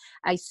 but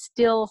I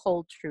still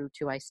hold true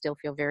to, I still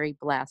feel very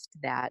blessed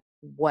that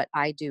what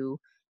I do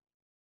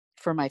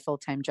for my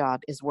full-time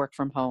job is work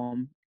from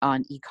home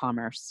on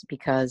e-commerce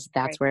because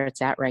that's Right. where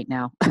it's at right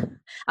now.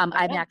 I'm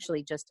Okay.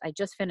 actually I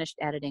just finished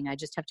editing. I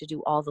just have to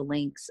do all the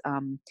links.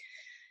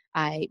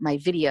 My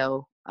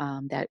video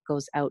that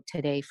goes out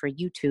today for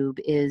YouTube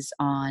is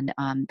on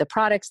the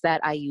products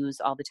that I use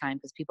all the time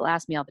because people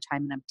ask me all the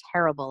time and I'm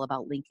terrible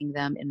about linking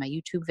them in my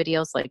YouTube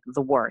videos, like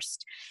the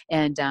worst.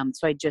 And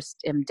so I just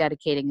am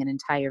dedicating an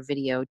entire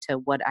video to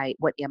what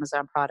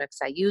Amazon products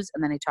I use.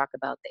 And then I talk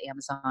about the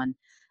Amazon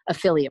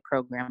affiliate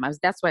program.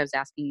 That's why I was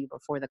asking you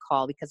before the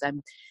call because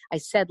I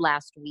said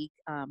last week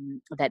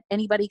that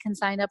anybody can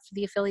sign up for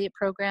the affiliate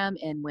program.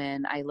 And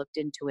when I looked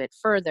into it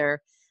further,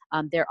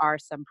 there are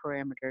some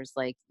parameters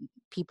like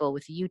people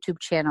with a YouTube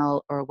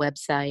channel or a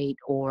website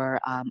or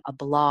a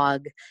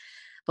blog.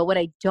 But what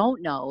I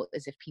don't know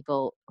is if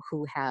people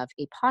who have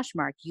a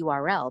Poshmark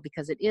URL,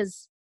 because it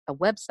is a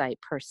website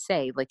per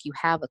se, like you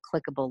have a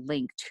clickable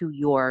link to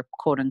your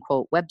quote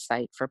unquote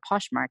website for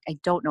Poshmark. I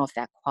don't know if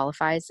that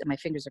qualifies, and my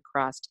fingers are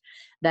crossed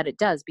that it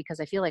does,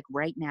 because I feel like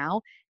right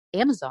now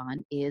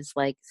Amazon is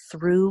like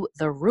through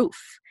the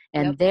roof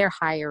Yep. and they're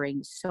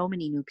hiring so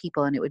many new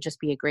people, and it would just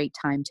be a great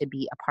time to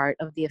be a part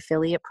of the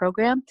affiliate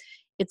program.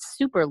 It's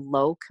super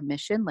low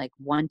commission, like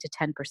 1 to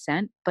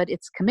 10%, but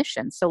it's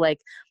commission. So like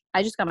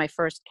I just got my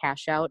first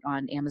cash out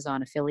on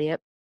Amazon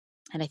affiliate,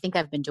 and I think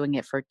I've been doing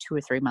it for 2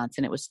 or 3 months,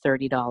 and it was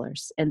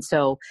 $30. And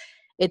so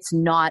it's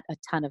not a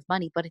ton of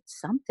money, but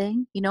it's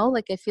something,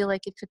 like I feel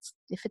like if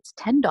it's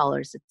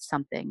 $10, it's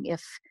something.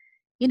 If,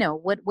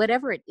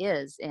 whatever it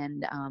is.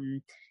 And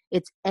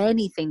it's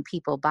anything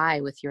people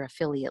buy with your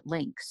affiliate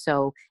link.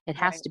 So it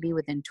has Right. to be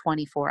within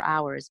 24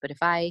 hours. But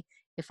if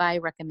I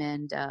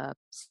recommend a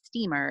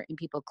steamer and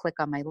people click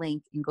on my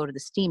link and go to the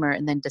steamer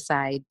and then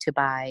decide to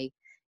buy,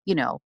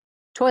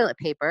 toilet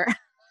paper,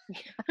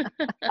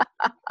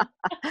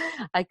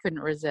 I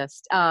couldn't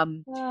resist.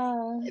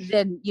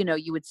 Then,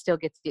 you would still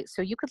get to,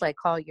 so you could like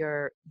call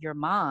your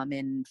mom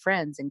and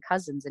friends and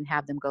cousins and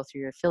have them go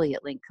through your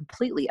affiliate link,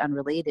 completely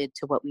unrelated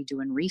to what we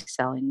do in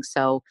reselling.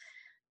 So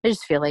I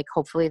just feel like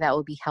hopefully that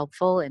will be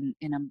helpful. And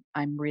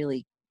I'm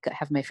really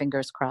have my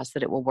fingers crossed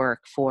that it will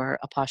work for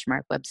a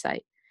Poshmark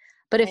website.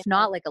 But if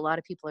not, like a lot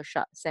of people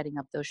are setting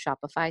up those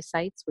Shopify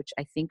sites, which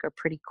I think are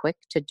pretty quick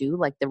to do,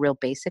 like the real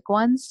basic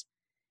ones,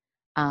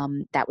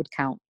 that would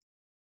count.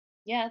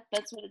 Yeah,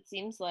 that's what it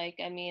seems like.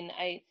 I mean,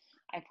 I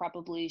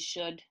probably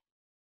should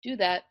do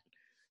that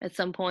at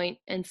some point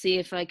and see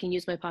if I can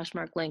use my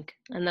Poshmark link,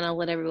 and then I'll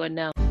let everyone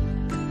know.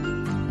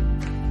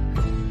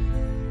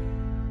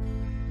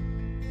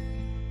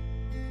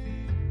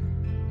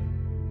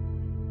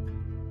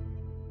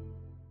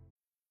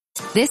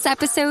 This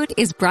episode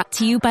is brought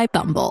to you by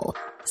Bumble.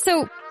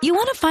 So, you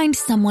want to find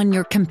someone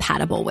you're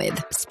compatible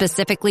with,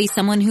 specifically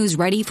someone who's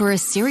ready for a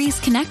serious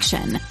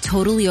connection,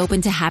 totally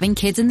open to having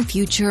kids in the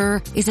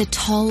future, is a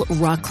tall,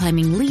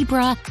 rock-climbing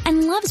Libra,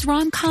 and loves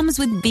rom-coms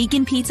with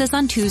vegan pizzas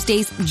on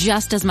Tuesdays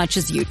just as much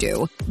as you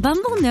do.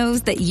 Bumble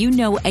knows that you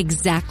know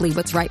exactly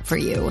what's right for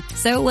you.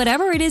 So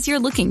whatever it is you're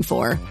looking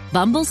for,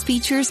 Bumble's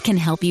features can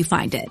help you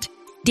find it.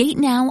 Date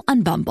now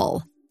on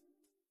Bumble.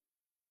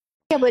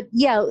 Yeah, but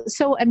yeah,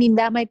 so I mean,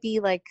 that might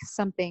be like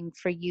something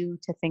for you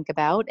to think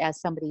about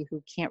as somebody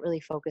who can't really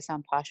focus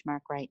on Poshmark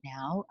right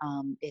now.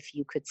 If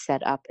you could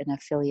set up an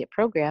affiliate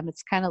program,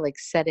 it's kind of like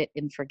set it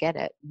and forget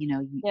it.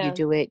 You Yeah.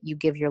 do it, you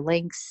give your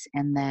links,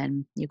 and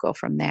then you go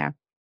from there.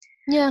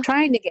 Yeah.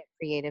 Trying to get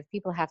creative.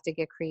 People have to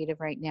get creative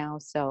right now.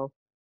 So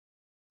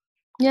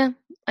Yeah,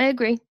 I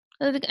agree.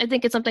 I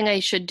think it's something I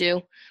should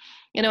do.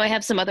 I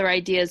have some other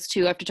ideas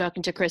too after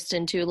talking to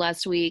Kristen too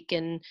last week,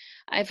 and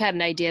I've had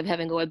an idea of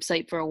having a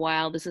website for a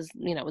while. This is,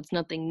 it's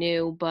nothing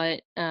new,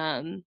 but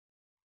I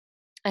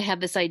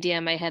have this idea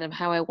in my head of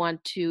how I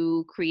want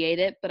to create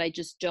it, but I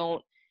just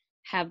don't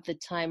have the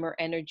time or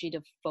energy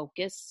to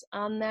focus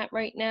on that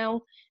right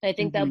now. And I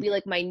think that'll be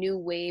like my new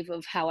wave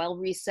of how I'll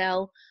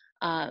resell.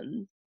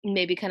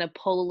 Maybe kind of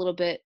pull a little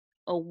bit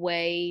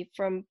away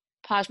from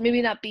Posh,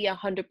 maybe not be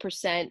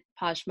 100%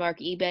 Poshmark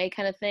eBay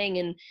kind of thing,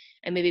 and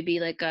maybe be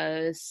like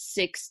a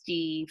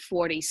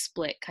 60-40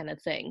 split kind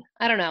of thing.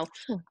 I don't know.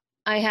 Sure.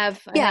 I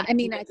have Yeah, I some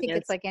mean, I think ideas.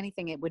 it's like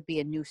anything, it would be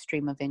a new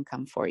stream of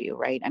income for you,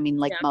 right? I mean,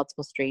 like Yeah.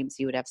 multiple streams,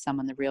 you would have some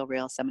on the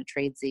Real, some at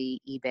Tradesy,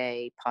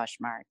 eBay,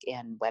 Poshmark,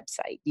 and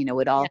website. It'd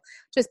Yeah. all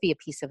just be a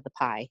piece of the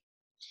pie.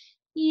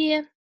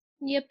 Yeah.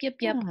 Yep.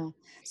 Yeah.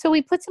 So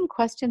we put some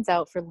questions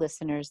out for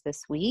listeners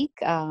this week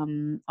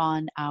on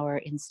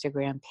our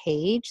Instagram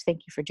page.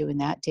 Thank you for doing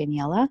that,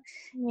 Daniela.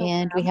 No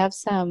And we problem. have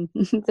some,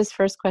 this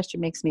first question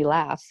makes me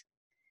laugh.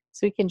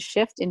 So we can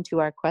shift into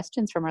our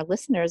questions from our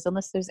listeners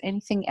unless there's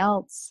anything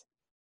else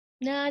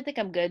No, I think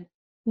I'm good.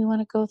 we want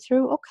to go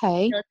through.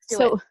 Okay. Let's do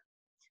So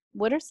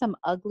what are some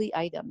ugly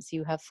items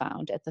you have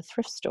found at the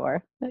thrift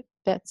store?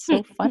 That's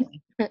so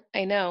funny. it.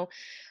 I know.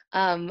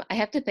 I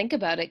have to think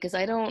about it because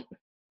I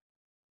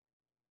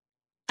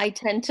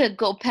tend to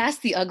go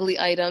past the ugly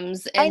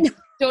items I and know.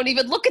 don't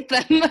even look at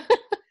them.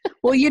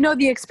 Well,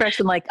 the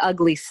expression like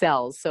ugly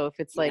sells. So if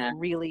it's like Yeah.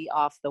 really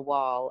off the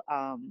wall,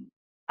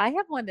 I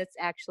have one that's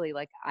actually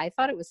like, I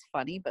thought it was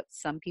funny, but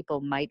some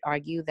people might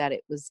argue that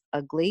it was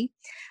ugly.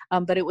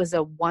 But it was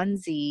a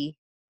onesie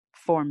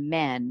for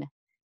men.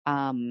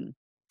 And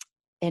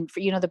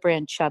for, the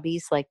brand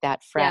Chubbies, like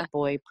that Yeah. frat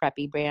boy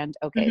preppy brand.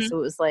 Okay. Mhm. So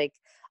it was like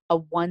a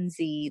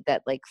onesie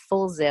that like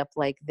full zip,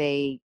 like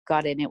they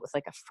got in it with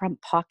like a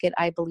front pocket,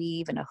 I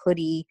believe, and a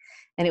hoodie.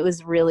 And it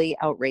was really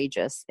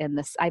outrageous. And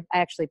I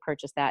actually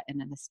purchased that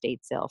in an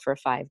estate sale for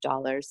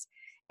 $5.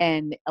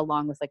 And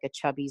along with like a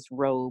Chubby's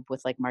robe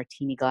with like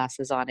martini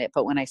glasses on it.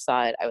 But when I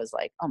saw it, I was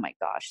like, oh my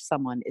gosh,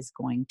 someone is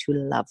going to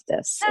love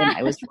this. And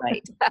I was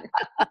right.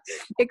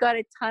 It got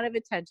a ton of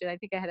attention. I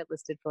think I had it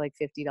listed for like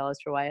 $50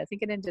 for a while. I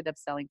think it ended up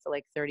selling for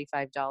like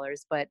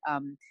 $35. But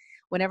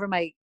whenever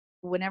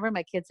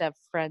my kids have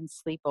friends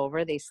sleep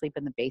over, they sleep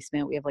in the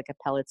basement. We have like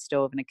a pellet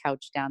stove and a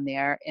couch down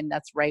there. And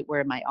that's right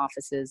where my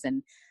office is.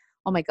 And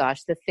oh my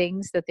gosh, the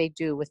things that they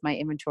do with my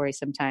inventory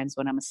sometimes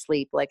when I'm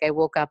asleep. Like I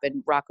woke up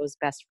and Rocco's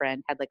best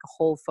friend had like a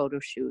whole photo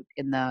shoot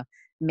in the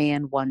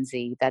man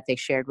onesie that they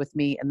shared with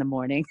me in the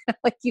morning.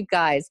 Like, you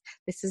guys,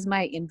 this is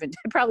my inventory.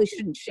 I probably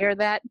shouldn't share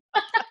that.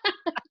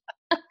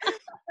 But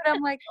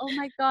I'm like, oh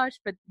my gosh.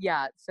 But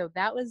yeah, so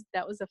that was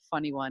a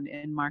funny one.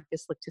 And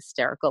Marcus looked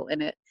hysterical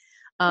in it.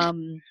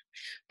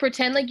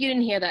 Pretend like you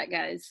didn't hear that,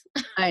 guys.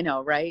 I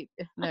know, right?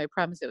 No, I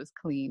promise it was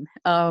clean.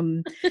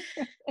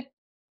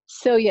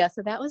 So yeah,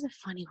 so that was a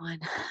funny one.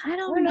 I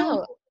don't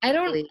know.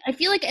 I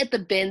feel like at the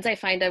bins I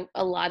find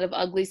a lot of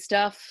ugly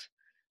stuff,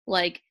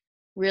 like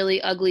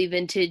really ugly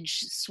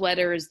vintage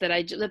sweaters that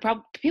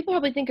people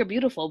probably think are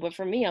beautiful, but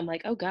for me I'm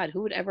like, oh God,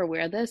 who would ever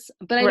wear this?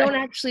 But I don't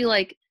actually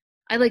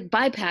I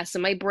bypass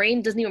them. My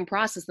brain doesn't even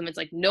process them. It's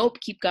like, nope,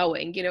 keep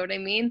going. You know what I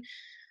mean?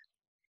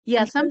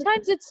 Yeah,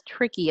 sometimes it's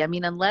tricky. I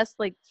mean, unless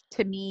like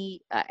to me,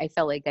 I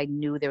felt like I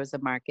knew there was a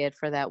market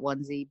for that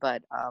onesie,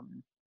 but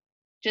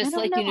Just I don't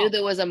like you knew know.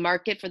 there was a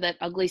market for that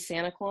ugly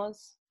Santa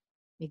Claus.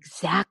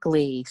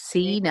 Exactly.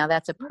 See, now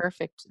that's a Yeah.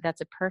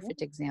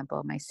 perfect example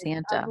of my As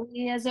Santa.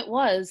 ugly as it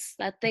was,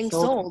 that thing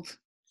Sold.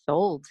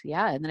 sold.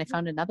 Yeah. And then I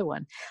found another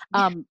one.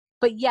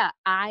 But yeah,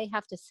 I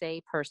have to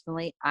say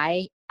personally,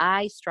 I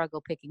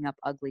struggle picking up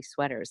ugly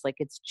sweaters. Like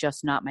it's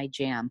just not my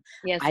jam.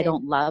 Yeah, I same.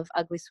 don't love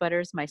ugly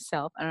sweaters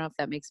myself. I don't know if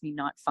that makes me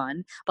not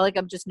fun, but like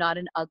I'm just not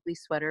an ugly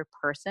sweater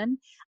person.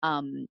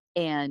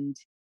 And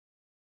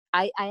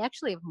I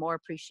actually have more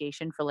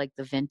appreciation for like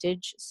the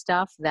vintage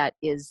stuff that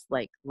is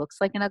like looks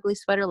like an ugly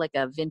sweater, like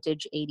a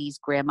vintage 80s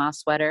grandma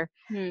sweater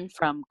Hmm.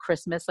 from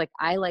Christmas. Like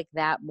I like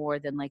that more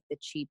than like the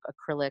cheap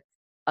acrylic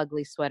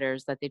ugly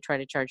sweaters that they try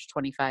to charge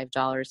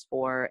 $25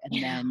 for.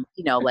 And then,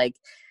 like,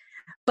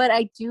 but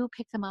I do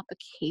pick them up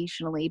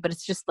occasionally, but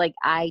it's just like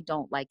I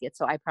don't like it.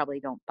 So I probably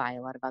don't buy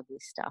a lot of ugly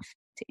stuff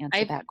to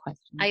answer that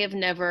question. I have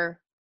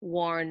never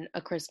worn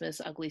a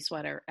Christmas ugly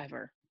sweater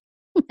ever.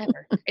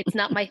 Ever. It's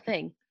not my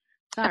thing.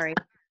 Sorry.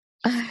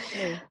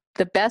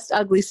 The best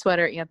ugly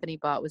sweater Anthony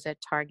bought was at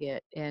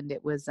Target, and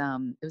it was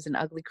an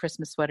ugly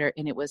Christmas sweater,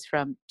 and it was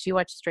from, do you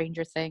watch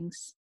Stranger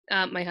Things?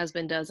 My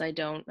husband does. I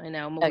don't. I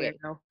know. I'm a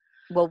weirdo.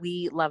 Well,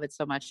 we love it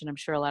so much, and I'm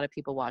sure a lot of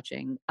people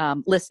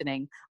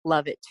listening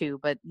love it too.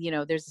 But,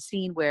 there's a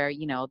scene where,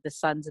 the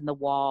son's in the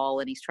wall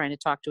and he's trying to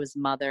talk to his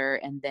mother,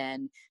 and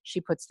then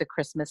she puts the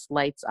Christmas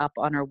lights up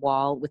on her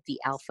wall with the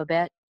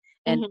alphabet.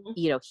 And,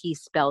 he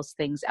spells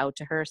things out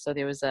to her. So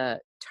there was a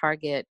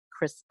Target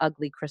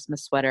ugly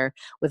Christmas sweater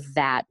with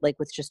that, like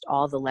with just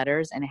all the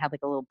letters, and it had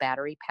like a little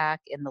battery pack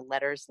and the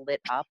letters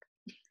lit up.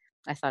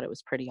 I thought it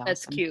was pretty awesome.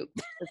 That's cute.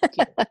 That's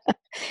cute.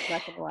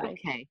 Not gonna lie.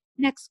 Okay.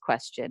 Next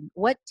question.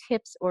 What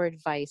tips or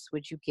advice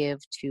would you give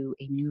to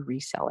a new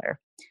reseller?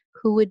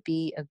 Who would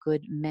be a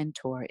good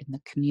mentor in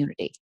the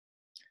community?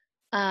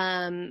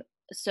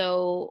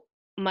 So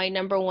my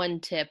number one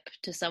tip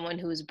to someone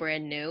who is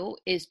brand new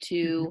is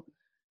to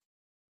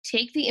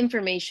take the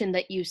information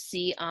that you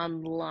see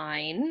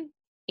online,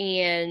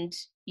 and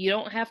you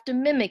don't have to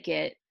mimic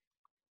it,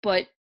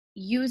 but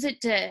use it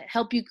to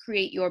help you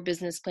create your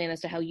business plan as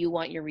to how you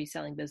want your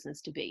reselling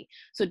business to be.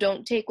 So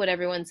don't take what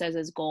everyone says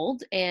as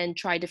gold, and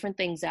try different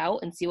things out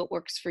and see what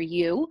works for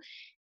you,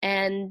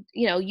 and,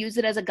 use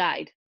it as a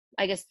guide.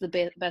 I guess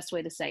the best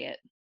way to say it.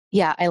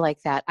 Yeah, I like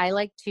that. I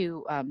like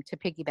to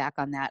piggyback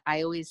on that.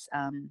 I always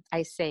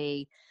I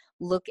say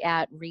look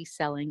at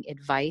reselling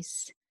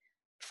advice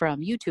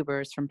from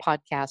YouTubers, from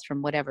podcasts,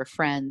 from whatever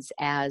friends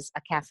as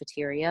a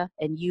cafeteria,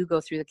 and you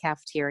go through the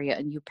cafeteria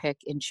and you pick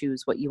and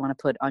choose what you want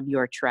to put on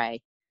your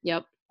tray.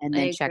 Yep. And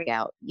then check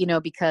out,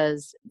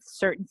 because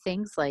certain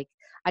things, like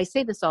I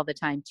say this all the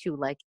time too,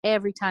 like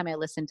every time I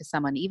listen to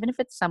someone, even if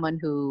it's someone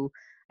who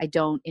I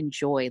don't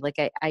enjoy, like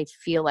I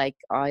feel like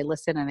I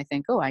listen and I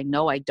think, oh, I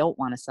know I don't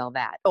want to sell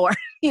that, or,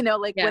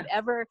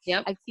 whatever.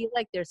 Yep. I feel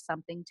like there's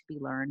something to be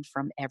learned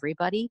from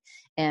everybody.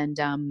 And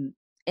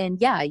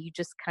yeah, you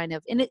just kind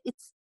of, and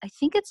I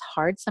think it's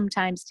hard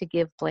sometimes to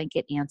give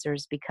blanket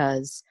answers,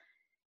 because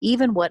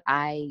even what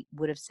I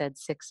would have said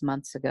 6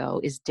 months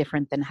ago is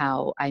different than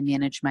how I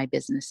manage my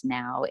business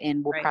now,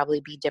 and will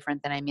probably be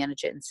different than I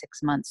manage it in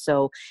 6 months.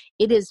 So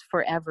it is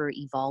forever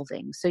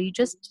evolving. So you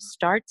just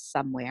start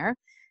somewhere.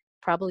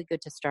 Probably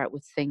good to start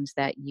with things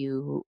that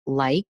you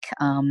like.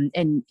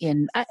 And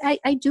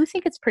I do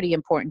think it's pretty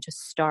important to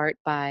start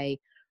by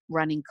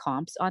running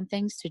comps on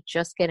things to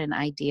just get an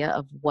idea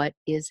of what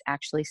is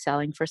actually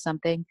selling for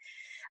something.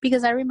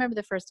 Because I remember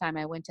the first time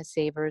I went to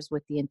Savers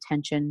with the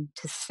intention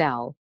to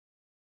sell,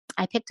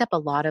 I picked up a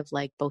lot of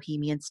like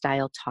bohemian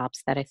style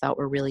tops that I thought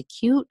were really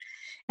cute.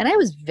 And I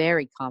was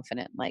very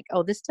confident, like,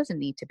 oh, this doesn't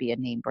need to be a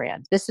name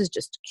brand. This is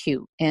just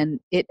cute.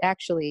 And it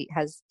actually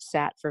has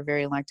sat for a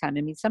very long time.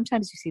 I mean,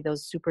 sometimes you see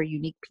those super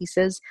unique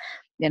pieces,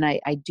 and I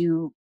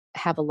do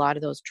have a lot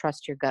of those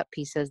trust your gut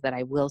pieces that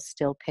I will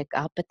still pick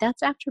up, but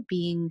that's after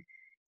being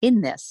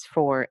in this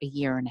for a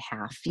year and a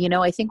half.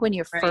 I think when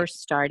you're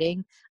first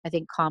starting, I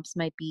think comps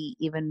might be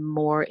even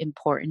more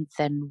important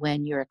than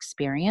when you're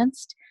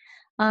experienced.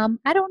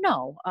 I don't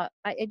know.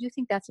 I do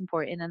think that's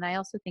important. And I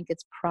also think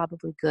it's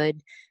probably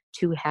good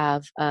to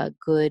have a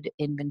good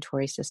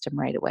inventory system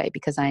right away,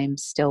 because I am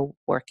still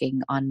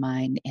working on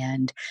mine.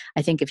 And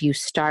I think if you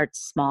start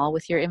small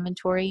with your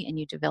inventory and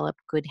you develop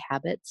good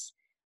habits,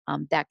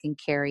 that can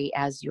carry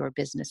as your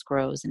business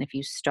grows. And if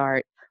you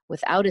start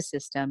without a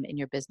system and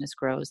your business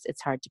grows,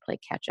 it's hard to play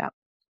catch up.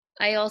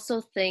 I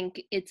also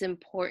think it's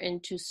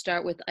important to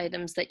start with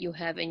items that you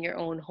have in your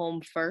own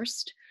home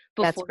first,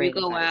 before you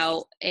go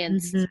out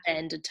and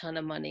spend a ton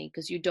of money,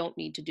 because you don't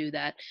need to do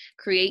that.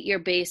 Create your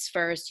base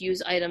first,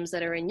 use items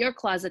that are in your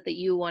closet that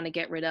you want to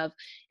get rid of,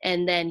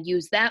 and then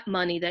use that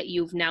money that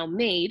you've now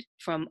made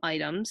from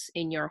items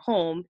in your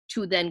home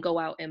to then go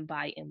out and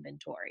buy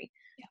inventory.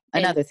 Yeah.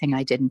 Another thing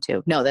I didn't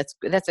do. No, that's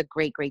a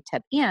great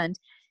tip. And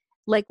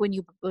like when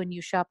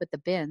you shop at the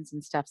bins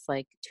and stuff's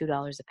like $2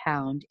 a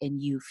pound,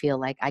 and you feel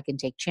like I can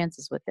take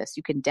chances with this,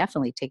 you can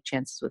definitely take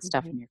chances with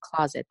stuff in your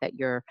closet that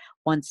you're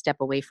one step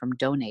away from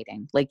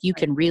donating. Like you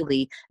can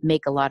really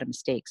make a lot of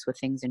mistakes with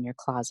things in your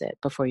closet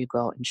before you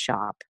go out and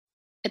shop.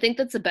 I think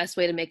that's the best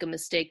way to make a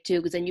mistake too,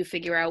 because then you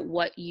figure out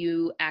what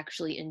you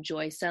actually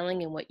enjoy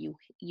selling and what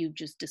you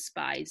just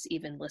despise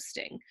even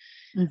listing.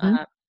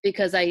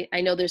 Because I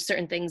know there's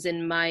certain things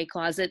in my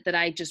closet that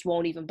I just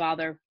won't even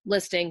bother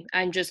listing.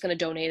 I'm just going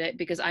to donate it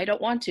because I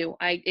don't want to.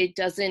 It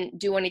doesn't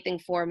do anything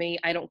for me.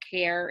 I don't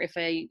care if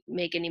I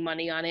make any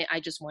money on it. I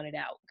just want it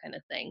out, kind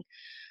of thing.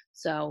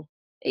 So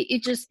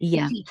it just,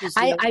 yeah.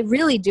 I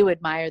really do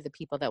admire the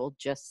people that will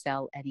just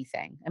sell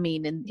anything. I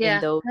mean, and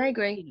those, I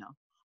agree.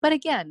 But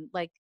again,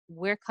 like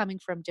we're coming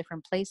from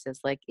different places.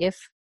 Like if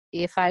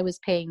I was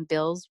paying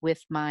bills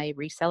with my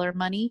reseller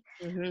money,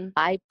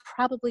 I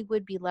probably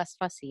would be less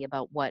fussy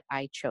about what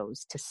I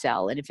chose to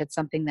sell. And if it's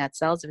something that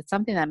sells, if it's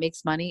something that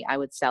makes money, I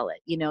would sell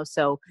it,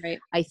 So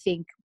I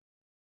think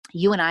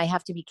you and I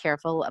have to be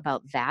careful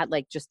about that.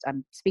 Like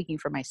I'm speaking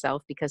for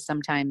myself, because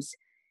sometimes,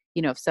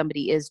 if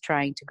somebody is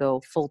trying to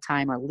go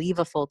full-time or leave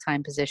a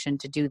full-time position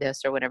to do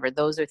this or whatever,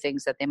 those are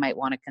things that they might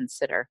want to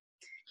consider.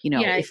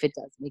 If it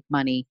does make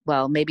money,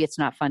 well, maybe it's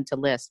not fun to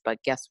list,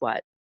 but guess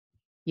what?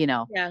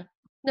 Yeah.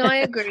 No, I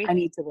agree. I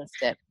need to list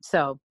it.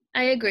 So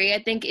I agree.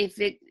 I think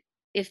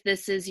if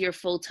this is your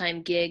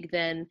full-time gig,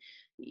 then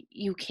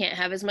you can't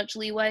have as much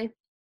leeway.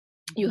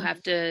 You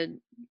have to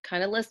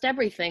kind of list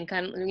everything,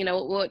 kind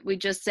of, what we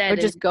just said. Or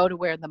just go to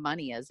where the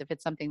money is. If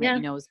it's something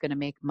that is going to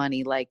make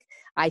money, like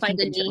I Find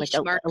think like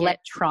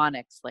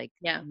electronics,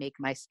 make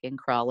my skin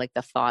crawl. Like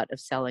the thought of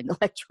selling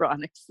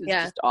electronics is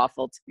just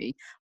awful to me.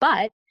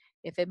 But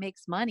if it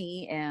makes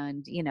money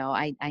and,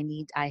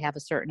 I have a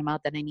certain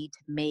amount that I need to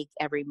make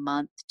every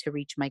month to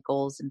reach my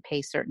goals and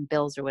pay certain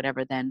bills or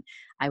whatever, then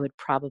I would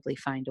probably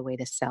find a way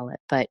to sell it.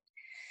 But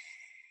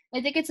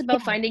I think it's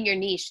about finding your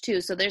niche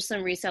too. So there's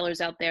some resellers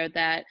out there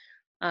that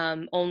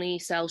only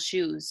sell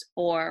shoes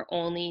or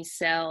only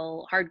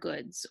sell hard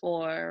goods,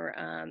 or,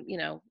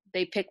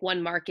 they pick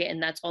one market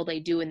and that's all they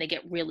do, and they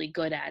get really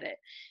good at it.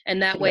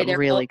 And that way they're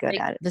really good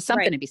at it. There's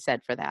something to be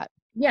said for that.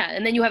 Yeah.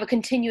 And then you have a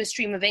continuous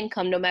stream of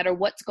income. No matter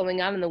what's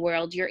going on in the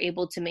world, you're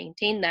able to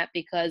maintain that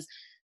because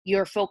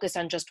you're focused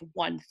on just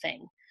one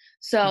thing.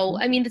 So,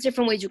 I mean, there's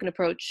different ways you can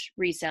approach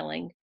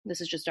reselling. This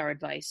is just our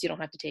advice. You don't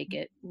have to take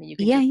it. I mean, you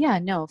can Yeah,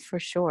 no, for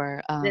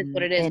sure. it is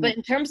what it is. But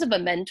in terms of a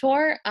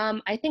mentor,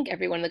 I think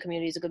everyone in the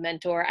community is a good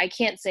mentor. I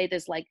can't say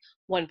there's like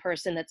one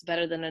person that's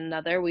better than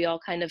another. We all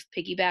kind of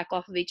piggyback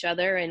off of each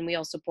other, and we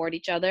all support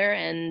each other.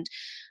 And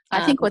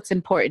I think what's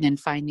important in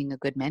finding a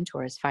good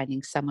mentor is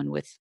finding someone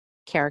with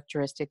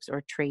characteristics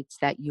or traits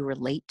that you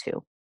relate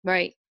to.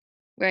 Right.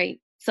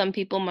 Some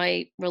people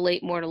might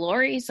relate more to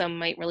Lori. Some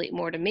might relate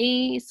more to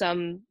me.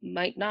 Some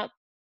might not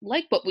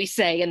like what we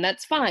say, and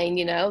that's fine.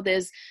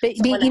 There's but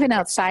even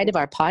outside of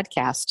our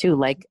podcast too,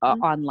 like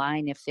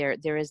online, if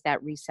there is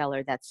that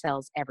reseller that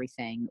sells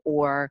everything,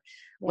 or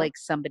like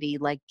somebody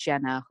like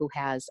Jenna who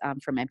has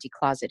from Empty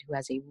Closet, who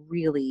has a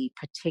really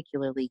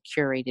particularly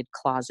curated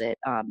closet,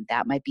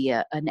 that might be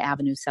an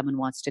avenue someone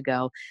wants to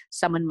go.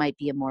 Someone might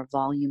be a more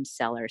volume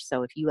seller,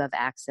 so if you have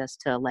access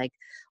to like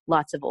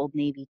lots of Old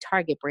Navy,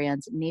 Target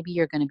brands, maybe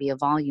you're going to be a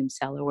volume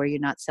seller where you're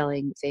not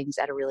selling things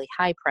at a really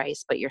high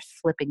price, but you're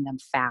flipping them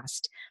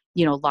fast.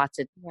 Lots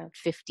of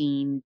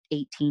 $15,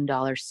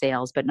 $18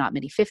 sales, but not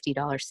many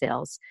 $50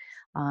 sales.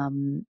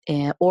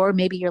 Or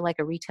maybe you're like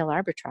a retail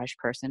arbitrage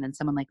person, and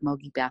someone like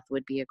Mogi Beth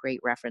would be a great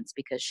reference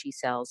because she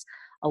sells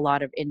a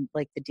lot of in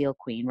like the Deal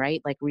Queen,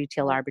 right? Like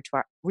retail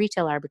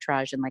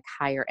arbitrage and like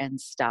higher end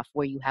stuff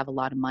where you have a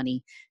lot of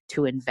money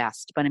to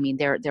invest. But I mean,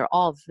 they're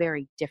all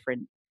very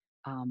different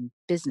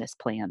business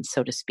plans,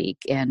 so to speak,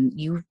 and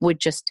you would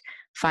just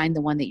find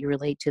the one that you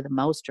relate to the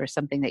most, or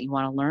something that you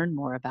want to learn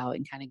more about,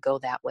 and kind of go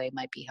that way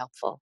might be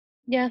helpful.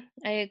 Yeah,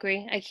 I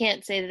agree. I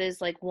can't say that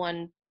there's like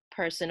one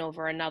person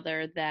over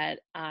another that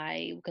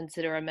I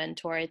consider a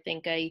mentor. I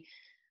think the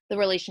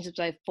relationships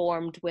I've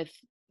formed with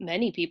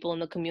many people in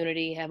the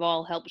community have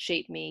all helped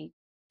shape me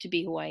to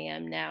be who I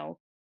am now.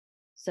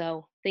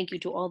 So thank you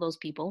to all those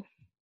people.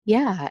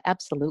 Yeah,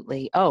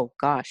 absolutely. Oh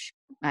gosh.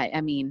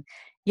 I mean,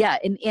 yeah.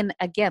 And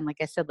again, like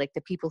I said, like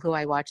the people who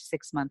I watched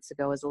 6 months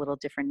ago is a little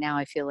different now.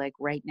 I feel like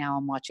right now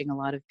I'm watching a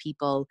lot of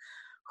people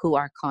who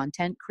are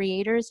content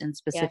creators and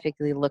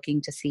specifically looking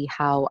to see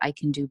how I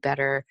can do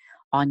better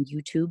on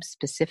YouTube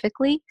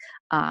specifically.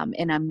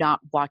 And I'm not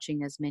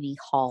watching as many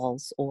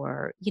hauls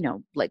or,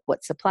 like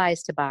what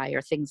supplies to buy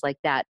or things like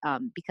that,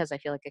 because I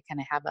feel like I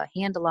kind of have a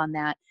handle on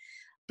that.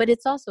 But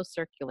it's also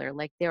circular.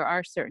 Like there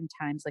are certain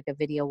times like a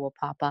video will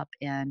pop up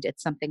and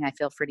it's something I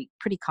feel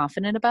pretty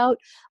confident about,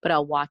 but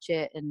I'll watch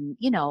it and,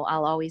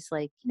 I'll always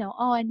like,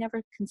 oh, I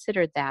never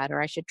considered that,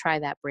 or I should try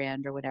that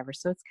brand or whatever.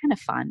 So it's kind of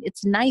fun.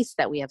 It's nice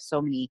that we have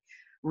so many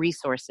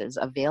resources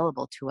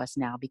available to us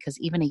now, because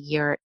even a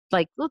year,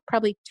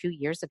 probably 2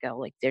 years ago,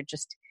 like there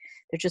just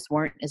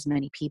weren't as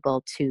many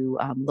people to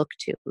look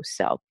to.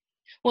 So.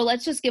 Well,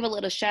 let's just give a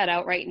little shout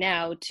out right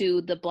now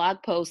to the blog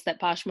post that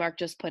Poshmark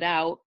just put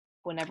out.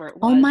 Whenever it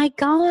was. Oh my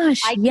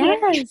gosh,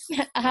 yes.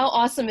 How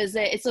awesome is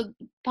it? So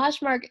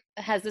Poshmark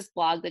has this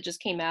blog that just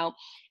came out,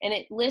 and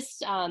it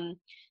lists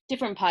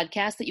different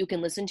podcasts that you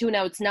can listen to.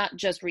 Now, it's not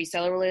just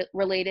reseller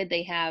related.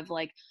 They have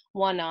like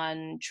one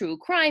on true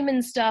crime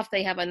and stuff.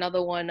 They have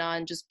another one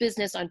on just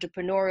business,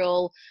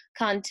 entrepreneurial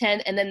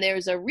content. And then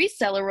there's a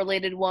reseller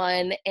related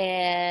one,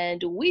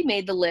 and we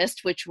made the list,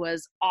 which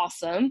was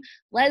awesome.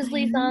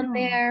 Leslie's on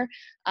there.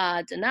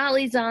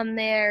 Denali's on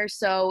there.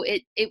 So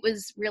it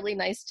was really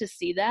nice to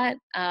see that.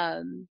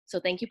 So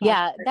thank you, Poshmark.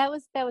 Yeah,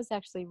 that was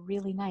actually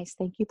really nice.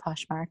 Thank you,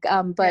 Poshmark.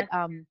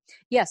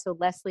 So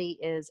Leslie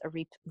is a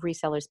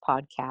resellers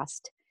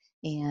podcast,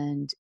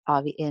 and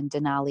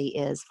Denali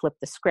is Flip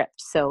the Script.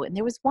 So, and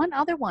there was one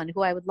other one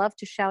who I would love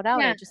to shout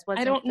out. I just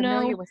wasn't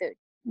familiar with it.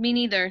 Me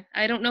neither.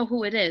 I don't know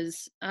who it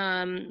is.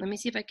 Let me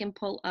see if I can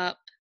pull up.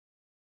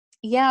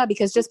 Yeah,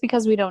 because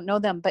we don't know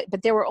them, but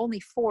there were only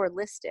 4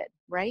 listed,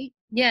 right?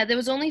 Yeah, there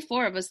was only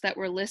 4 of us that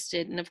were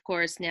listed. And of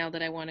course, now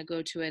that I want to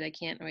go to it, I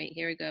can't. Wait,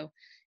 here we go.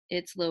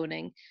 It's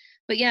loading.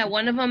 But yeah,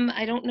 one of them,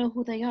 I don't know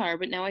who they are,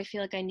 but now I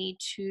feel like I need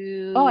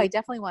to. Oh, I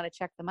definitely want to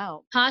check them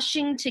out.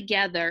 Poshing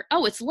Together.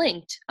 Oh, it's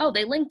linked. Oh,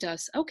 they linked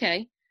us.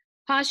 Okay.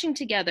 Poshing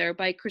Together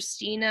by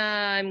Christina.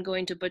 I'm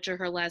going to butcher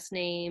her last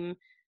name.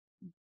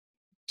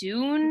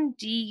 Duehn,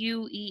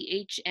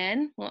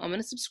 Duehn. Well, I'm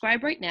going to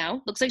subscribe right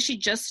now. Looks like she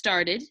just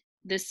started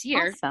this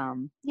year.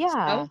 Awesome. Yeah.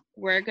 So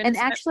we're going to. And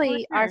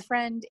actually, our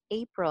friend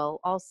April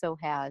also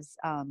has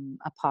a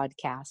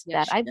podcast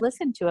that I've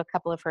listened to a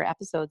couple of her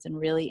episodes and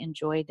really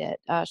enjoyed it.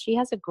 She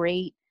has a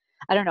great,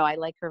 I don't know, I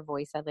like her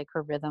voice. I like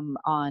her rhythm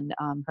on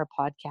her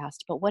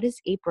podcast. But what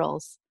is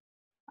April's?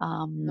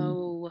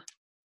 Hold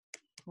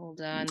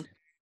on.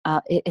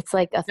 It's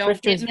like a Don't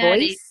thrifter's get mad,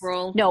 voice.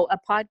 April. No,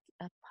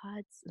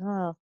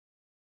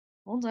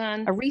 Hold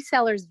on. A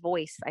reseller's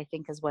voice, I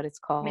think is what it's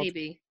called.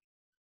 Maybe.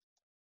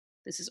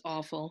 This is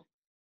awful.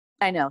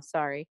 I know.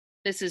 Sorry.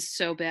 This is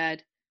so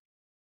bad.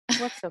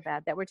 What's so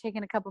bad? That we're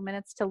taking a couple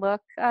minutes to look?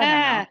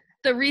 The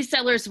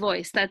reseller's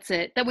voice. That's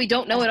it. That we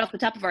don't know it off the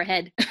top of our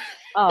head.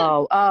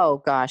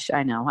 Oh gosh.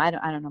 I know. I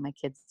don't know my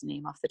kid's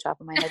name off the top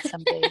of my head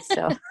some days,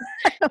 so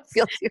I don't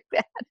feel too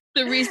bad.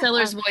 The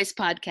Reseller's Voice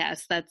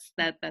podcast. That's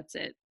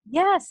it.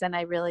 Yes, and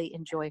I really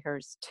enjoy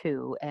hers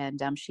too. And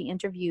she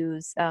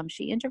interviewed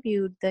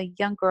the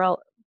young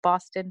girl.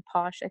 Boston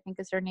Posh, I think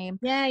is her name.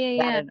 Yeah,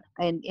 yeah, That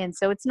yeah. and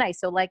so it's nice.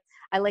 So like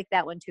I like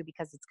that one too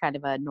because it's kind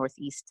of a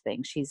Northeast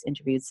thing. She's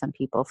interviewed some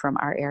people from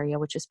our area,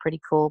 which is pretty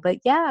cool. But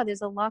yeah,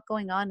 there's a lot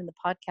going on in the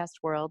podcast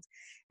world,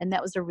 and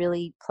that was a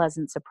really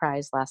pleasant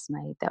surprise last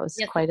night. That was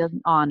Yes, quite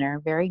an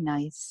honor. Very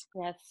nice.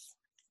 yes,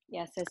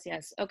 yes, yes,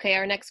 yes. Okay,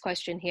 our next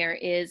question here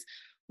is,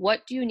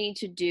 what do you need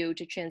to do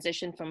to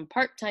transition from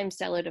part-time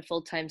seller to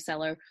full-time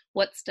seller?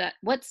 What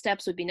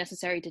steps would be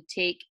necessary to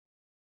take,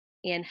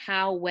 and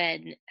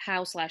how/when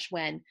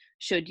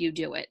should you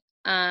do it?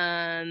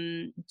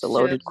 It's a So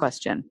loaded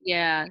question.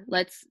 yeah,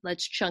 let's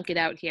chunk it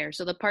out here.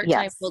 So the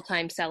part-time Yes.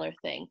 full-time seller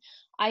thing.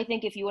 I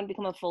think if you want to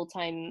become a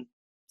full-time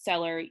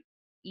seller,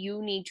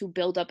 you need to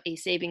build up a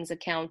savings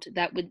account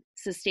that would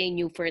sustain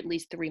you for at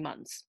least 3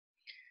 months.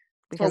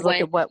 For Because look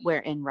when at what we're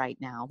in right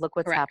now. Look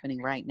what's Correct.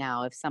 happening right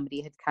now. If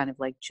somebody had kind of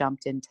like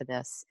jumped into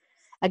this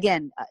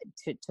again,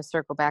 to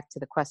circle back to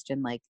the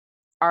question, like,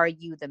 are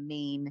you the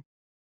main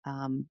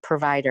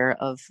provider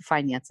of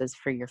finances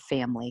for your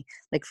family?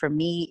 Like for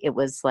me, it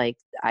was like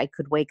I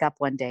could wake up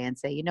one day and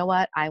say, you know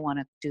what, I want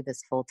to do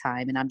this full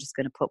time and I'm just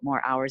going to put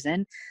more hours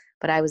in.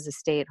 But I was a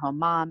stay-at-home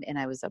mom and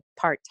I was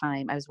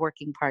I was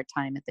working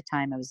part-time at the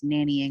time. I was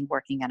nannying,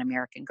 working on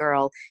American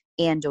Girl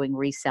and doing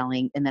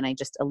reselling. And then I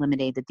just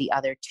eliminated the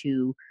other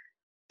two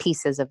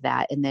pieces of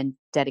that and then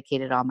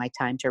dedicated all my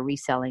time to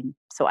reselling.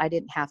 So I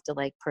didn't have to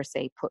like per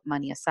se put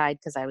money aside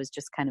because I was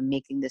just kind of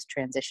making this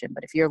transition.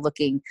 But if you're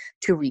looking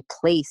to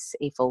replace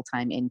a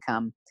full-time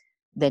income,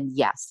 then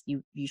yes,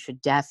 you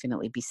should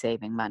definitely be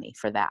saving money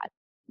for that.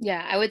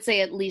 Yeah, I would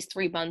say at least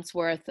 3 months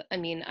worth. I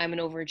mean, I'm an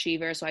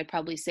overachiever, so I'd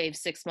probably save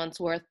 6 months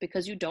worth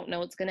because you don't know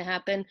what's going to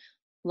happen.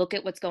 Look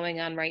at what's going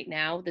on right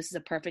now. This is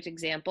a perfect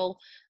example.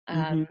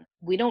 Hmm.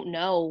 We don't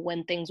know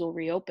when things will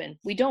reopen.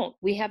 We don't.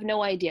 We have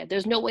no idea.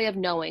 There's no way of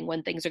knowing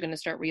when things are going to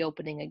start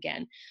reopening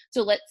again.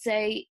 So let's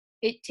say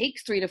it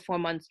takes 3 to 4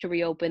 months to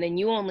reopen and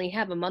you only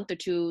have a month or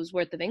two's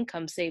worth of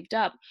income saved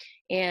up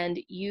and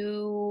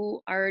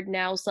you are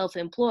now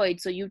self-employed.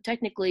 So you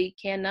technically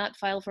cannot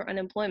file for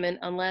unemployment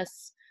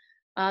unless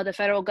the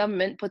federal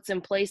government puts in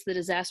place the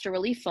disaster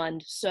relief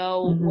fund.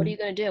 So what are Hmm. you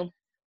going to do?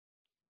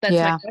 That's my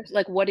Yeah. question.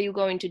 Like, what are you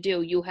going to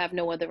do? You have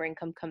no other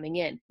income coming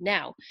in.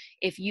 Now,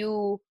 if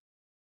you,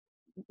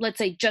 let's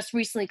say, just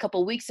recently, a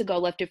couple of weeks ago,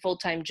 left your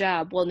full-time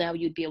job, well, now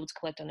you'd be able to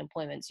collect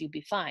unemployment, so you'd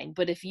be fine.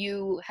 But if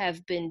you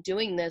have been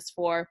doing this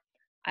for,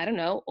 I don't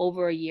know,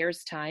 over a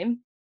year's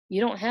time, you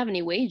don't have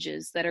any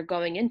wages that are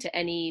going into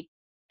any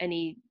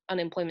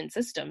unemployment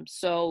system.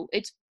 So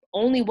it's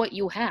only what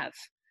you have.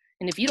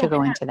 And if you To don't go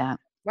have, into that.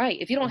 right,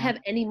 if you don't Yeah.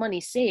 have any money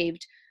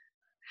saved,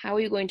 how are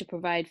you going to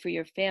provide for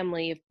your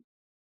family if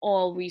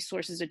all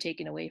resources are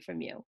taken away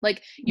from you?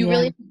 Like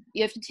Yeah.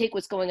 you have to take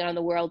what's going on in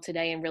the world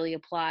today and really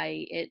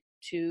apply it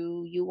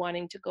to you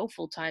wanting to go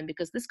full time,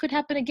 because this could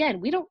happen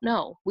again. We don't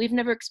know. We've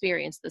never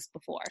experienced this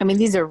before. I mean,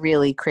 these are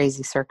really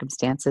crazy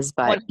circumstances,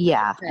 but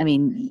yeah, I 100%.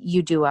 mean,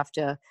 you do have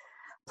to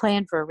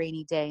plan for a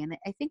rainy day. And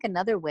I think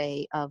another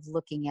way of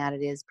looking at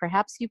it is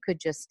perhaps you could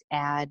just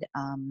add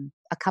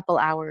a couple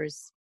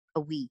hours a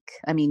week.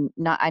 I mean,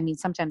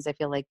 sometimes I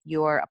feel like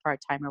you're a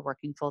part timer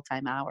working full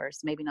time hours,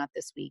 maybe not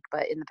this week,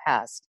 but in the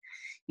past,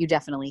 you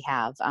definitely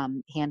have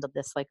handled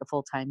this like a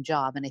full time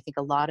job. And I think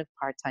a lot of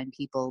part time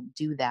people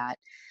do that.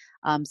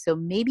 So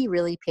maybe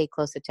really pay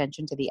close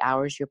attention to the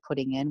hours you're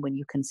putting in when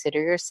you consider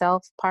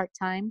yourself part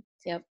time.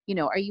 Yep.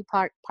 Are you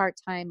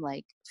part-time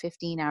like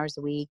 15 hours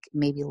a week,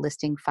 maybe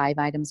listing 5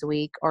 items a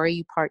week, or are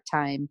you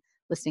part-time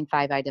listing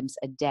 5 items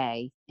a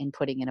day and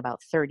putting in about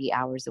 30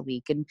 hours a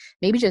week, and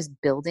maybe just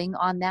building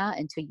on that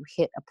until you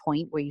hit a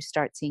point where you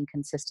start seeing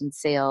consistent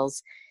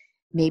sales.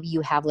 Maybe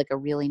you have like a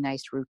really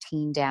nice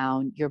routine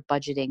down, you're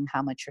budgeting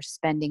how much you're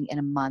spending in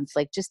a month,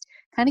 like just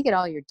kind of get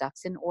all your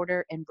ducks in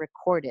order and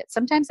record it.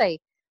 Sometimes I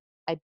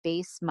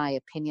base my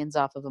opinions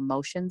off of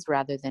emotions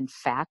rather than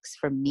facts.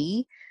 For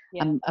me,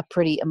 Yeah. I'm a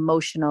pretty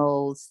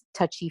emotional,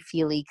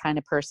 touchy-feely kind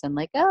of person.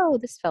 Like, oh,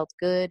 this felt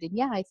good. And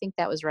yeah, I think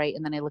that was right.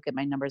 And then I look at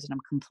my numbers and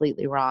I'm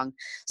completely wrong.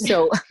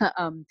 So,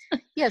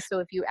 yeah, so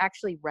if you're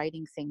actually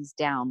writing things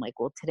down, like,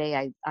 well,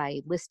 today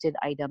I listed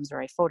items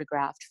or I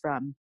photographed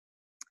from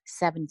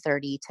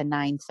 7:30 to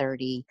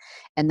 9:30,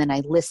 and then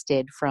I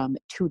listed from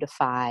 2 to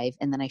 5,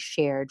 and then I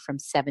shared from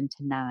 7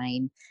 to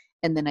 9,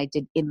 and then I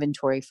did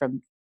inventory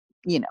from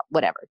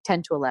whatever,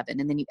 10 to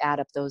 11. And then you add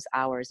up those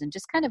hours and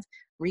just kind of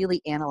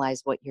really analyze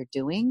what you're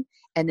doing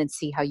and then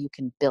see how you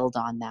can build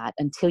on that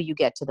until you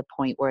get to the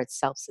point where it's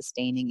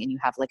self-sustaining and you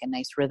have like a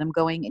nice rhythm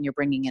going and you're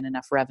bringing in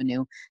enough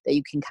revenue that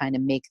you can kind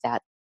of make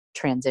that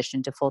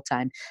transition to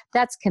full-time.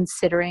 That's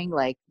considering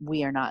like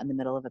we are not in the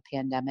middle of a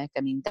pandemic.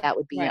 I mean, that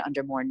would be Right.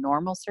 under more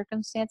normal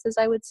circumstances,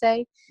 I would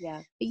say. Yeah.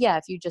 But yeah,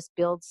 if you just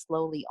build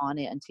slowly on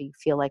it until you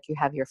feel like you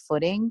have your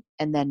footing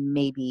and then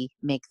maybe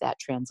make that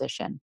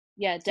transition.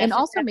 Yeah. And Definitely.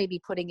 also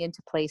maybe putting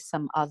into place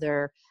some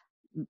other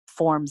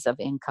forms of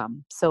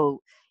income.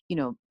 So, you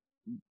know,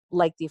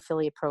 like the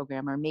affiliate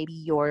program, or maybe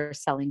you're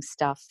selling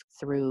stuff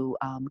through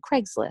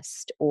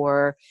Craigslist,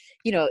 or,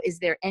 is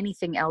there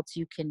anything else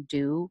you can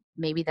do?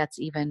 Maybe that's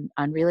even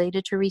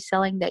unrelated to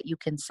reselling that you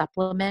can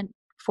supplement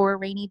for a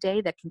rainy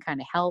day that can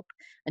kind of help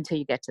until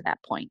you get to that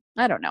point.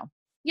 I don't know.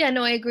 Yeah,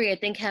 no, I agree. I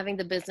think having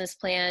the business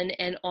plan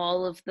and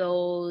all of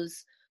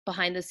those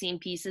behind the scene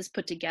pieces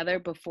put together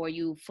before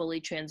you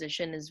fully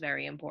transition is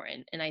very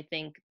important. And I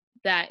think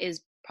that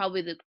is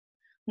probably the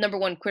number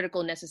one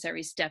critical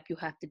necessary step you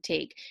have to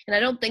take. And I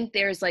don't think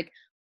there's like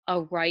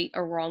a right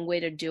or wrong way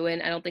to do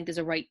it. I don't think there's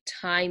a right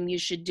time you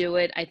should do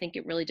it. I think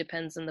it really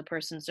depends on the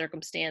person's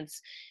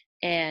circumstance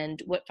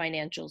and what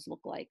financials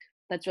look like.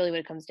 That's really what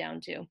it comes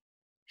down to.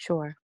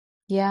 Sure.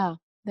 Yeah,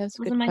 that's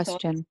a Those are good my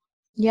question. thoughts.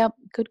 Yep,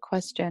 good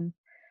question.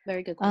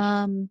 Very good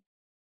question.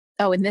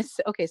 Oh, and this,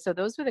 okay, so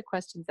those were the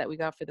questions that we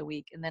got for the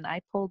week. And then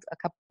I pulled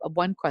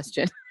one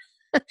question,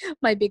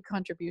 my big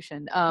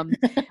contribution.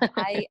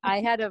 I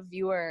had a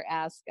viewer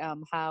ask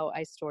how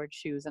I stored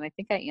shoes, and I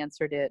think I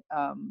answered it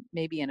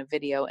maybe in a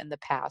video in the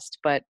past,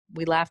 but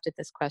we laughed at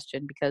this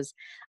question because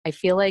I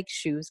feel like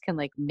shoes can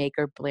like make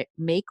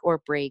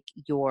or break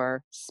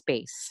your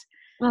space.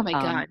 Oh my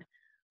God.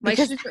 My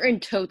because- shoes are in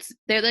totes.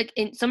 They're like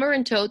some are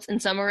in totes and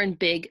some are in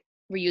big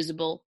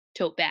reusable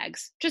tote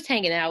bags, just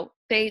hanging out.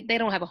 They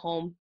don't have a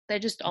home. They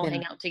just all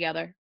hang out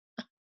together.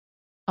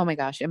 Oh my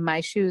gosh. And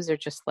my shoes are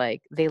just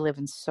like, they live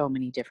in so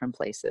many different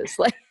places.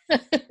 Like,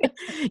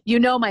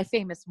 my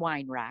famous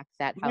wine rack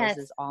that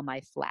houses all my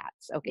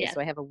flats. Okay. Yes.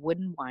 So I have a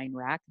wooden wine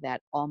rack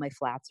that all my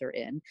flats are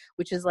in,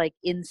 which is like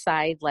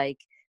inside, like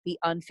the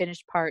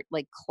unfinished part,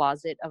 like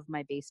closet of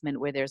my basement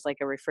where there's like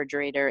a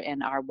refrigerator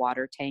and our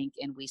water tank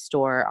and we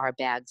store our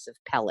bags of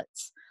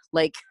pellets.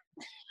 Like,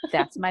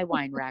 that's my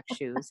wine rack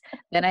shoes.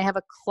 Then I have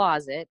a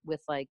closet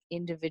with like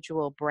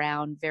individual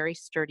brown, very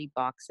sturdy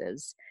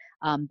boxes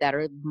that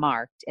are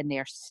marked and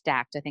they're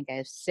stacked. I think I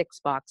have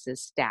 6 boxes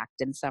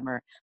stacked, and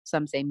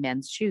some say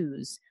men's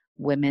shoes,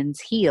 women's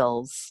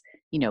heels,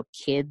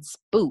 kids'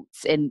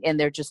 boots, and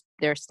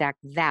they're stacked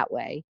that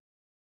way.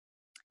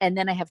 And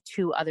then I have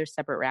 2 other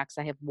separate racks.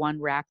 I have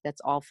one rack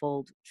that's all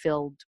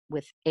filled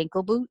with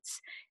ankle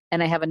boots,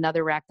 and I have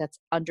another rack that's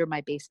under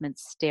my basement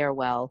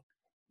stairwell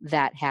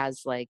that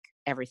has like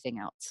everything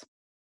else.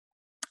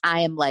 I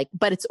am like,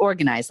 but it's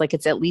organized. Like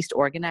it's at least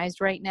organized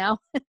right now.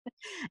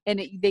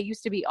 And they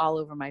used to be all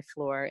over my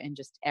floor and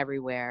just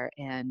everywhere.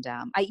 And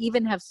I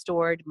even have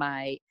stored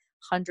my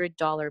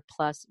 $100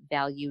 plus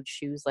valued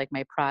shoes, like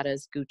my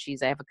Pradas,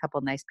 Gucci's. I have a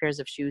couple nice pairs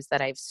of shoes that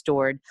I've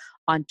stored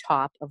on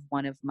top of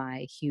one of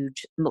my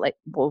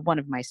one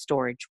of my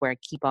storage where I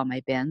keep all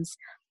my bins.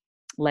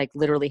 Like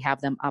literally have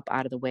them up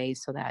out of the way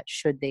so that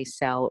should they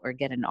sell or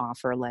get an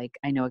offer, like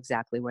I know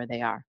exactly where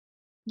they are.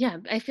 Yeah,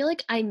 I feel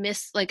like I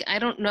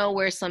don't know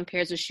where some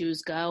pairs of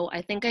shoes go.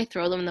 I think I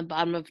throw them in the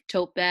bottom of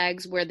tote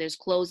bags where there's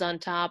clothes on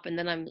top, and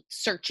then I'm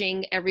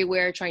searching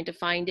everywhere trying to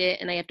find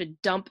it, and I have to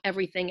dump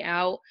everything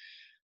out.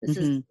 This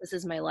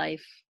is my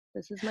life.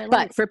 This is my life.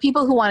 But for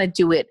people who want to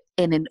do it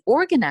in an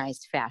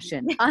organized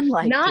fashion,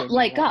 unlike not Danielle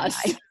like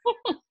us.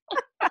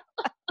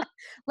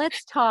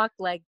 Let's talk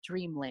like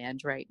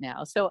dreamland right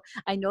now. So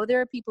I know there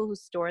are people who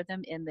store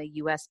them in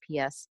the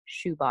USPS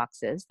shoe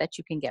boxes that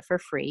you can get for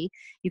free.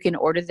 You can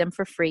order them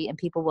for free and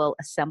people will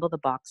assemble the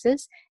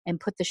boxes and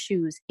put the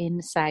shoes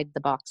inside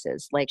the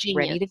boxes, like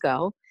ready to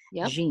go.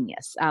 Yep.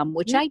 Genius.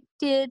 Which I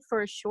did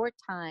for a short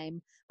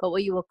time, but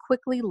what you will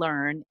quickly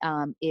learn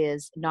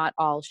is not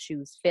all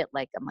shoes fit.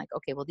 Like I'm like,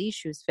 okay, well these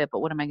shoes fit,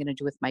 but what am I going to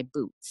do with my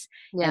boots?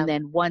 Yeah. And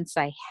then once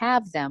I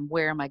have them,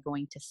 where am I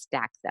going to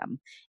stack them?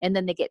 And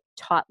then they get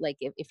taught, like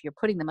if you're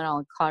putting them in all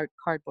in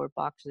cardboard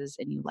boxes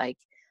and you like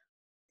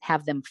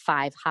have them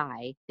 5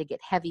 high, they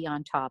get heavy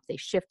on top, they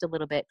shift a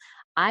little bit.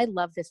 I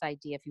love this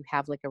idea if you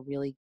have like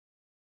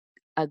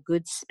a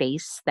good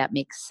space that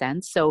makes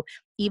sense. So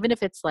even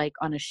if it's like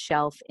on a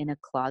shelf in a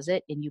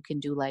closet and you can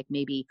do like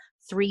maybe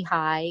 3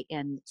 high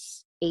and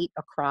 8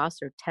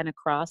 across or 10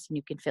 across, and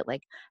you can fit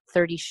like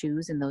 30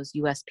 shoes in those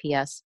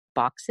USPS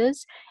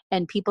boxes,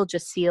 and people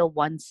just seal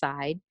one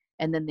side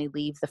and then they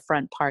leave the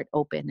front part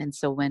open. And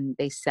so when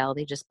they sell,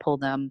 they just pull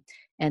them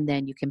and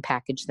then you can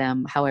package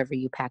them however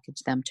you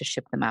package them to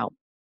ship them out.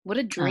 What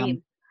a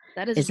dream.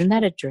 Isn't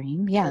that a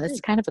dream? Yeah,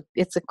 that's kind of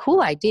it's a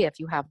cool idea if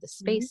you have the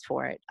space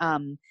for it.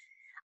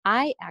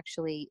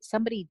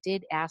 Somebody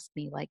did ask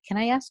me, like, can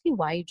I ask you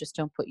why you just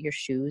don't put your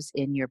shoes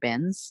in your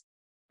bins?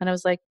 And I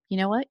was like, you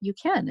know what? You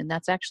can. And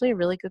that's actually a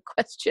really good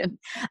question.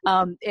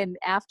 And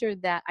after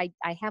that,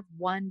 I have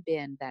one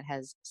bin that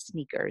has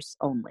sneakers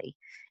only.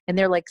 And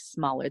they're like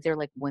smaller. They're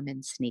like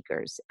women's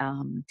sneakers.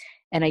 And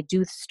I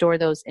do store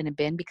those in a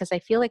bin because I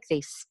feel like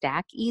they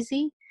stack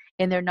easy.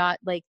 And they're not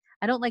like,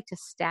 I don't like to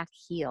stack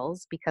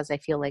heels because I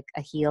feel like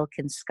a heel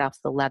can scuff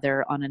the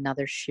leather on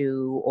another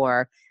shoe,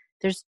 or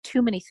there's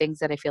too many things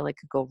that I feel like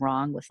could go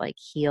wrong with like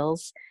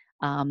heels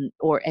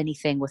or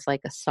anything with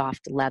like a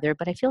soft leather.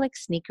 But I feel like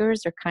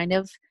sneakers are kind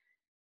of,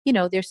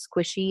 they're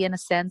squishy in a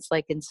sense.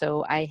 Like, and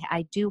so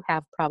I do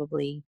have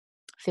probably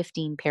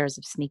 15 pairs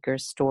of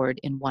sneakers stored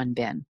in one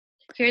bin.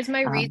 Here's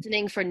my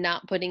reasoning for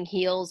not putting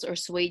heels or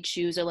suede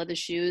shoes or leather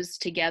shoes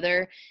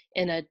together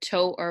in a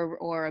tote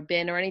or a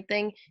bin or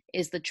anything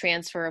is the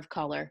transfer of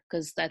color,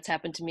 because that's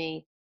happened to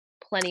me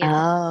plenty of times.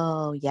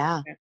 Oh,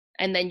 yeah.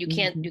 And then you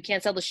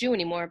can't sell the shoe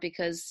anymore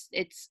because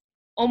it's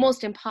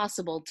almost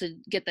impossible to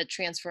get that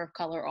transfer of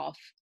color off.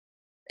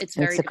 That's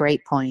a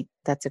great point.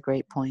 That's a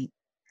great point.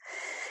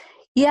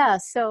 Yeah.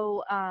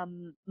 So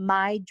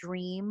my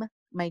dream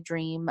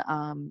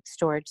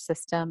storage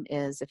system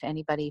is, if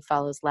anybody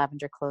follows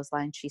Lavender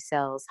Clothesline, she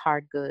sells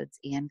hard goods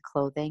and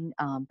clothing,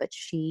 but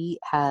she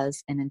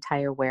has an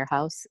entire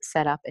warehouse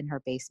set up in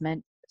her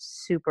basement,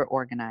 super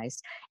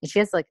organized. And she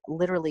has like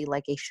literally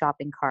like a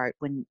shopping cart.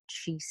 When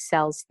she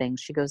sells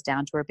things, she goes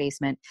down to her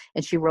basement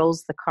and she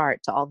rolls the cart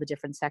to all the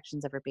different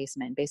sections of her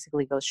basement and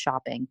basically goes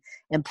shopping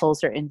and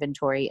pulls her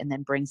inventory and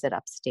then brings it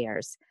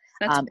upstairs.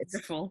 That's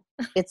wonderful.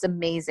 It's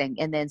amazing.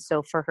 And then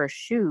so for her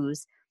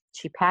shoes,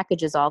 she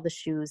packages all the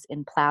shoes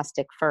in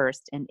plastic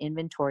first and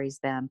inventories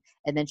them.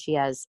 And then she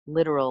has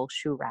literal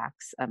shoe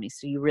racks. I mean,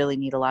 so you really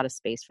need a lot of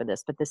space for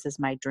this, but this is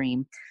my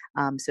dream.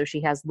 So she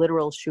has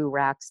literal shoe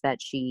racks that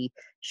she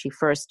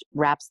first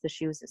wraps the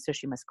shoes. So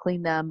she must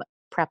clean them,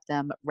 prep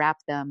them, wrap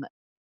them,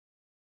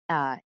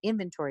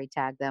 inventory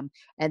tag them,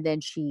 and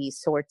then she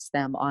sorts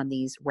them on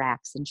these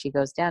racks. And she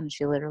goes down and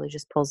she literally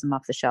just pulls them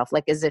off the shelf,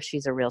 like as if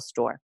she's a real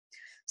store.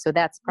 So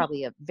that's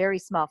probably a very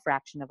small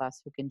fraction of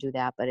us who can do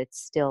that, but it's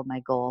still my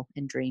goal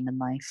and dream in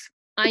life.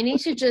 I need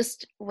to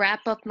just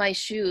wrap up my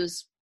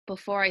shoes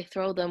before I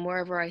throw them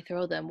wherever I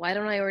throw them. Why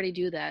don't I already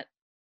do that?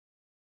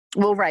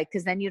 Well, right,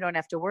 because then you don't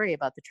have to worry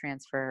about the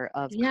transfer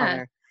of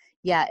color.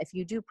 Yeah, if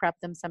you do prep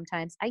them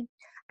sometimes, I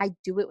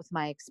do it with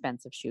my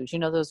expensive shoes. You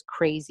know, those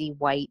crazy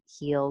white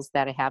heels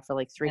that I have for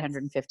like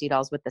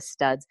 $350 with the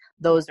studs?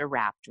 Those are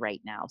wrapped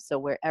right now. So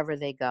wherever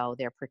they go,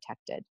 they're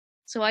protected.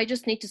 So I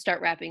just need to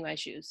start wrapping my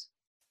shoes.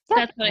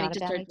 Yeah, that's what I need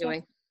to start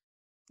doing.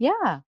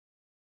 Yeah.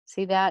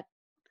 See that?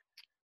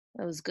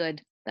 That was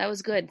good. That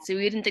was good. See,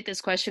 we didn't think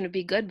this question would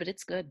be good, but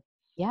it's good.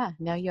 Yeah.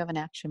 Now you have an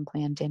action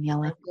plan,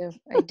 Daniela.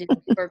 I did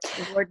for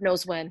Lord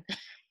knows when.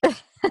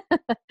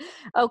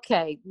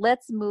 Okay.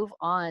 Let's move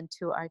on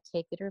to our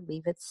Take It or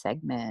Leave It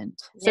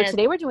segment. So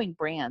today we're doing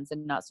brands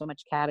and not so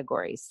much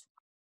categories.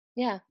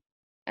 Yeah.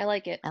 I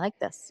like it. I like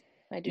this.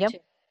 I do too.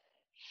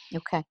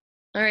 Okay.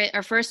 All right.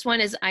 Our first one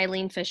is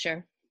Eileen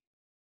Fisher.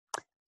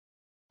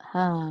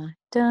 Eileen,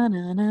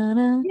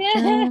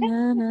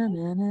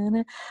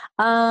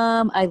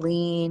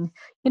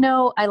 you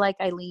know, I like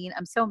Eileen.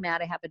 I'm so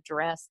mad. I have a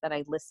dress that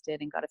I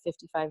listed and got a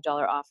 $55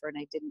 offer and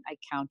I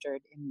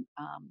countered, and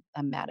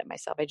I'm mad at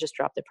myself. I just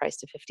dropped the price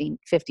to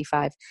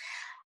 $55.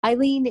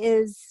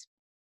 Eileen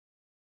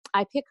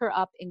I pick her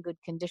up in good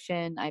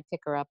condition. I pick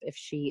her up if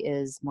she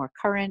is more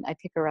current. I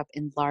pick her up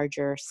in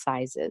larger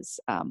sizes.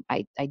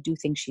 I do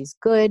think she's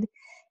good.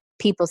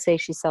 People say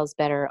she sells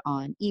better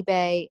on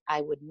eBay. I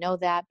would know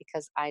that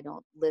because I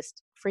don't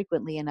list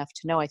frequently enough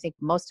to know. I think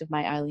most of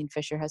my Eileen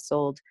Fisher has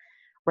sold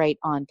right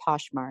on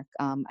Poshmark.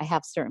 I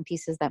have certain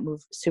pieces that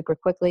move super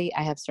quickly.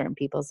 I have certain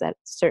pieces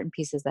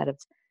that have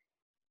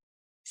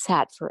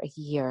sat for a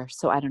year.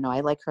 So I don't know.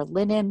 I like her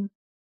linen.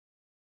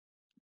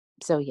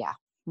 So yeah.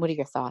 What are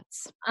your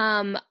thoughts?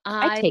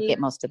 I take it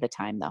most of the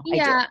time, though.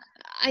 Yeah,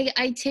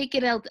 I take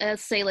it out,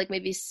 say, like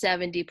maybe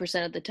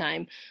 70% of the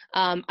time.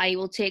 I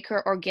will take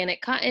her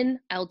organic cotton.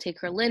 I'll take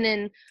her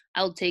linen.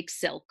 I'll take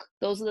silk.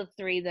 Those are the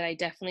three that I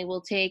definitely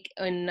will take.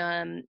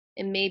 And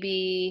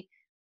maybe,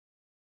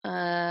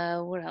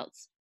 what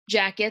else?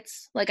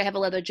 Jackets. Like I have a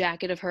leather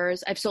jacket of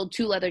hers. I've sold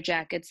 2 leather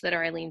jackets that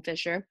are Eileen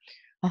Fisher.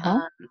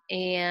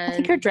 And I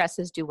think her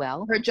dresses do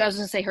well. I was going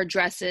to say her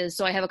dresses.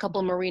 So I have a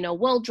couple of merino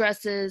wool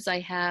dresses. I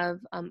have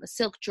a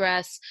silk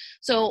dress.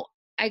 So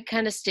I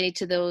kind of stay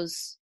to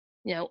those,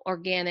 you know,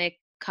 organic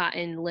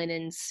cotton,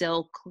 linen,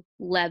 silk,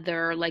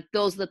 leather. Like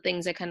those are the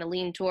things I kind of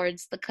lean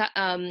towards.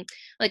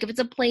 Like if it's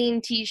a plain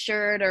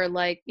t-shirt or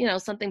like, you know,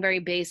 something very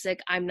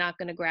basic, I'm not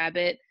going to grab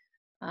it.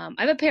 I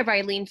have a pair of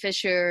Eileen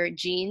Fisher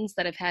jeans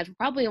that I've had for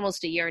probably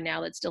almost a year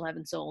now that still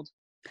haven't sold.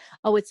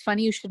 Oh, it's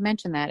funny you should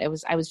mention that. I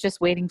was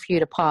just waiting for you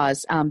to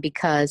pause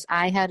because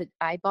I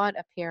bought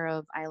a pair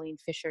of Eileen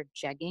Fisher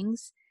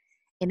jeggings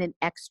in an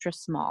extra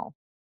small.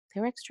 They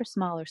were extra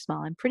small or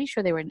small. I'm pretty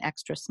sure they were an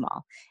extra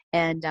small.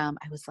 And I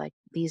was like,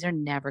 these are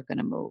never going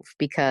to move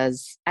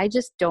because I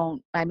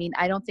don't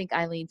think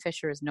Eileen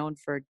Fisher is known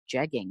for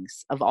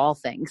jeggings of all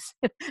things,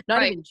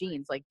 not even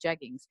jeans, like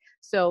jeggings.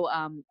 So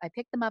I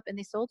picked them up and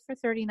they sold for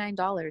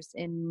 $39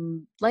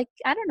 in like,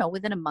 I don't know,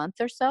 within a month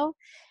or so.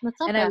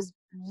 And I was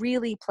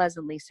really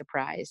pleasantly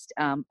surprised.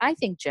 I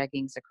think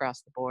jeggings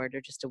across the board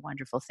are just a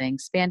wonderful thing.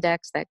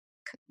 Spandex that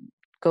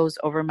goes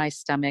over my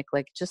stomach,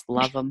 like just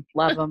love them.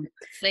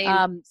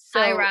 Same.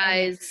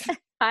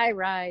 High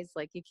rise,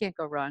 like you can't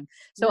go wrong.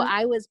 So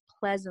I was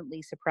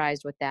pleasantly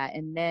surprised with that.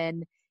 And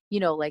then,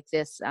 you know, like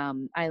this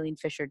Eileen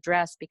Fisher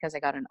dress, because I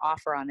got an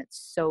offer on it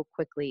so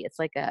quickly. It's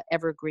like a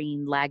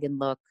evergreen lag and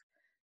look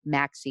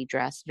maxi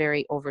dress,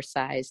 very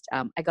oversized.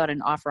 I got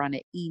an offer on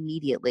it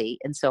immediately.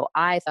 And so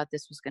I thought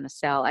this was going to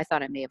sell. I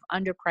thought I may have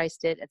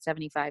underpriced it at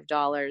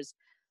 $75.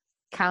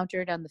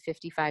 countered on the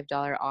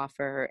 $55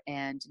 offer,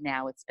 and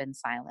now it's been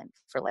silent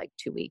for like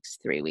 2 weeks,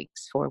 3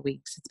 weeks, 4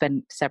 weeks. It's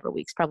been several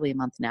weeks, probably a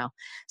month now.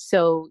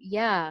 So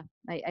yeah,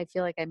 I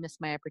feel like I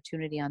missed my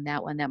opportunity on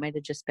that one. That might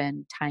have just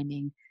been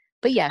timing.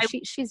 But yeah,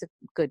 she's a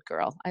good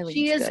girl. She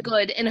Eileen's is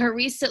good, and her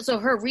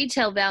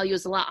retail value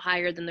is a lot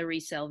higher than the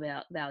resale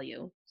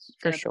value.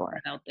 For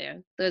sure. Out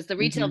there, because the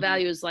retail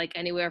value is like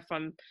anywhere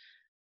from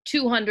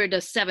 200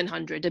 to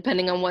 700,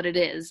 depending on what it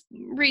is.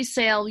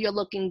 Resale, you're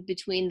looking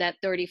between that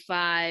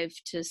 $35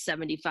 to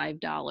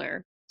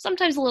 $75.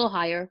 Sometimes a little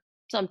higher,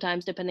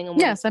 sometimes depending on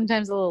what. Yeah,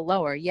 sometimes a little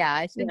lower. Yeah,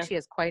 I think she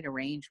has quite a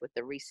range with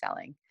the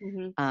reselling,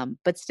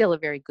 but still a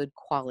very good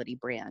quality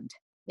brand.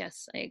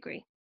 Yes, I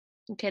agree.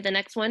 Okay, the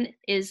next one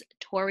is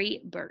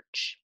Tory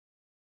Burch.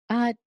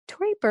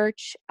 Tory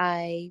Burch,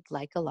 I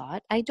like a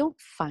lot. I don't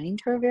find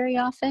her very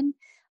often.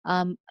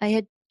 I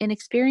had an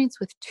experience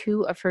with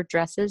 2 of her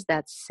dresses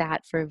that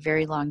sat for a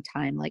very long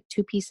time, like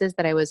 2 pieces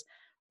that I was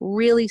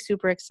really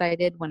super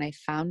excited when I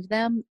found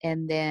them,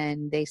 and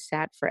then they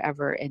sat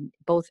forever, and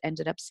both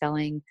ended up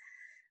selling,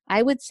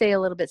 I would say,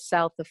 a little bit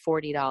south of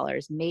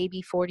 $40,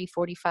 maybe 40,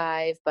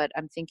 45, but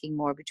I'm thinking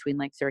more between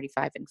like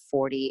 35 and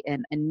 40.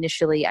 And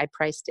initially I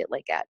priced it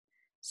like at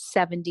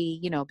 70,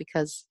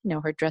 because,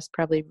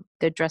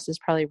 the dresses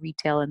probably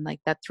retail in like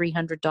that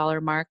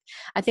 $300 mark.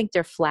 I think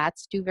their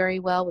flats do very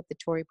well with the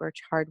Tory Burch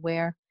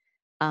hardware.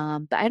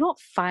 But I don't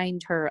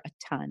find her a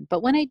ton,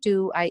 but when I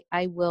do,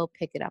 I will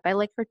pick it up. I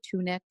like her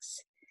tunics.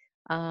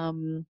 I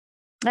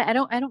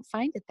don't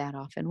find it that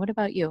often. What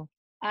about you?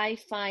 I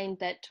find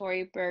that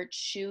Tory Burch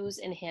shoes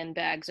and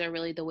handbags are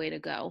really the way to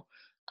go.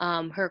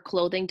 Her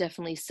clothing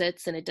definitely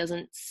sits, and it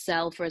doesn't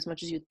sell for as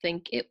much as you'd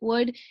think it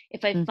would.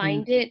 If I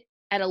find it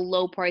at a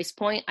low price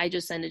point, I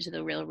just send it to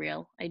the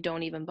Real. I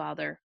don't even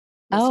bother.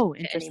 Oh,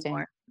 interesting.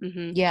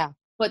 Anymore. Yeah.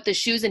 But the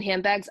shoes and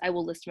handbags, I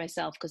will list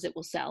myself because it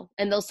will sell,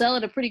 and they'll sell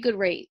at a pretty good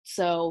rate.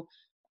 So,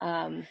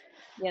 yeah.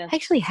 I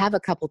actually have a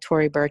couple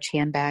Tory Burch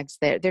handbags.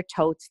 They're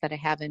totes that I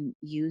haven't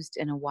used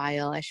in a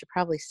while. I should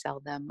probably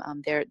sell them.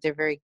 They're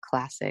very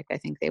classic. I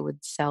think they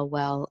would sell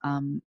well.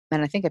 And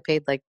I think I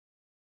paid like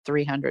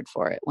 $300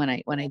 for it when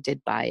I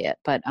did buy it.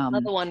 But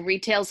another one,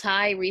 retail's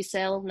high,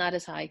 resale not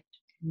as high.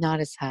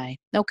 Not as high.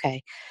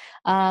 Okay.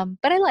 But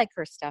I like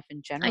her stuff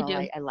in general. I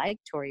do. I like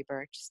Tory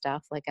Burch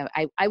stuff. Like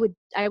I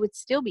would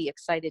still be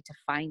excited to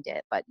find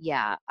it, but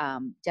yeah,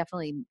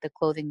 definitely the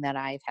clothing that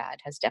I've had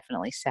has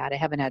definitely sat. I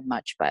haven't had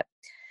much, but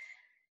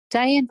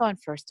Diane von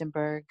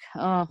Furstenberg,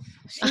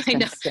 she's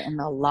been sitting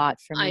a lot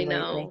for me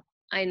lately.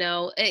 I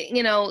know.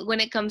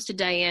 When it comes to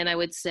Diane, I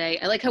would say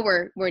I like how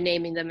we're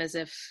naming them as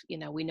if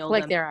we know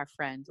like them. they're our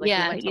friends. Like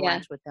we went to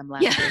lunch with them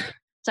last week.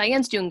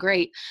 Diane's doing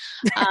great.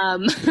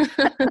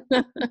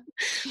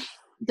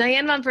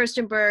 Diane von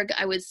Furstenberg,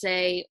 I would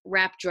say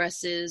wrap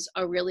dresses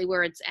are really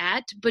where it's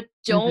at, but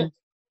don't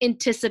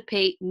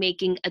anticipate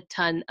making a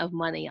ton of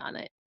money on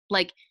it.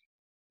 Like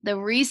the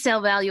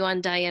resale value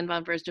on Diane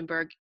von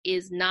Furstenberg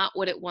is not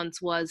what it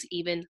once was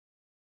even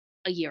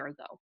a year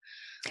ago.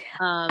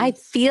 I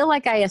feel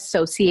like I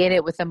associate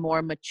it with a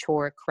more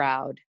mature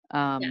crowd.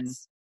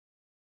 Yes.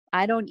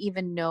 I don't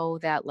even know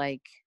that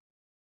like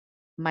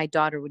my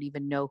daughter would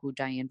even know who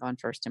Diane von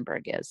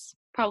Furstenberg is.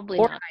 Probably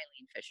or not.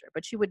 Eileen Fisher,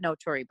 but she would know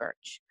Tory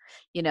Burch.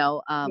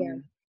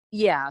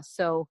 Yeah.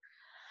 So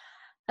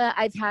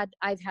I've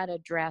had a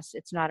dress.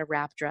 It's not a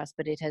wrap dress,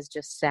 but it has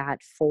just sat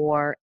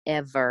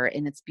forever,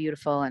 and it's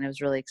beautiful. And I was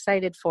really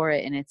excited for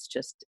it, and it's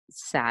just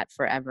sat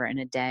forever and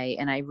a day.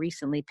 And I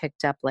recently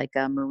picked up like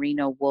a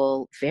merino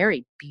wool,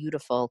 very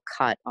beautiful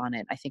cut on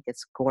it. I think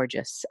it's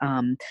gorgeous.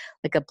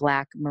 Like a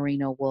black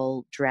merino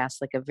wool dress,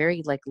 like a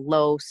very like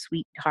low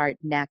sweetheart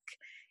neck,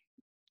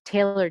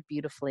 tailored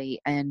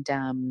beautifully. And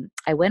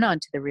I went on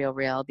to the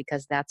Real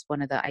because that's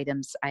one of the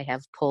items I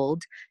have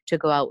pulled to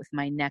go out with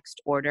my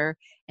next order.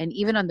 And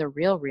even on the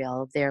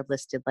Real, they're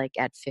listed like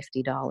at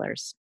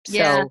 $50.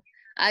 Yeah. So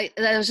I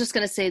was just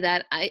going to say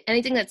that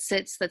anything that's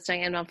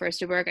Diane von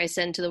Furstenberg, I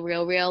send to the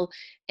Real.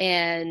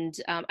 And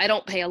I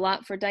don't pay a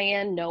lot for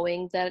Diane,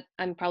 knowing that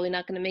I'm probably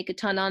not going to make a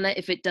ton on it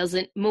if it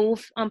doesn't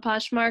move on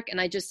Poshmark. And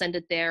I just send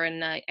it there,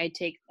 and I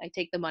take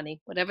the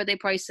money. Whatever they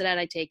price it at,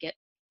 I take it.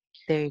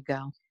 There you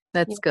go.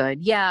 That's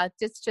good. Yeah.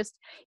 It's just,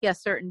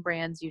 certain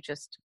brands you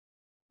just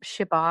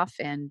ship off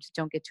and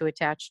don't get too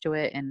attached to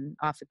it, and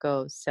off it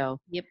goes. So,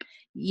 yep.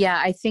 Yeah,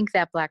 I think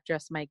that black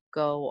dress might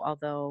go,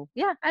 although,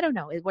 I don't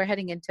know. We're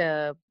heading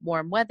into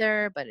warm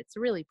weather, but it's a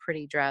really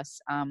pretty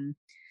dress.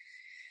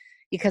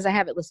 Because I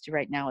have it listed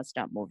right now, it's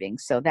not moving.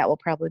 So that will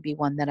probably be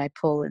one that I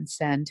pull and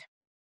send.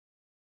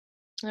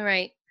 All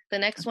right. The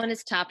next one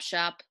is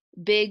Topshop.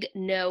 Big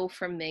no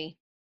from me.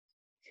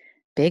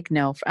 Big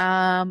no.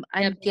 I'm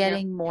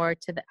getting more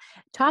to the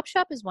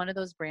Topshop is one of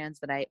those brands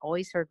that I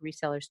always heard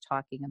resellers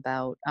talking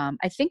about.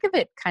 I think of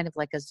it kind of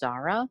like a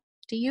Zara.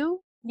 Do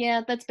you?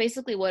 Yeah, that's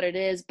basically what it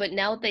is. But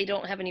now they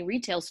don't have any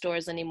retail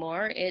stores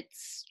anymore.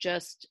 It's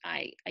just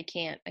I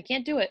can't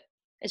do it.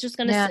 It's just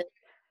gonna sit.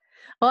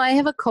 Well, I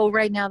have a coat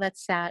right now that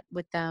sat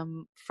with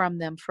them from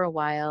them for a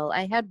while.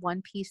 I had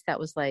one piece that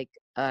was like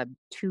a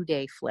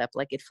 2-day flip,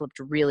 like it flipped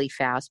really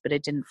fast, but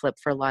it didn't flip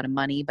for a lot of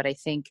money. But I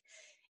think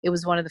it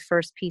was one of the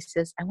first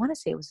pieces. I want to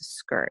say it was a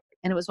skirt,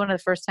 and it was one of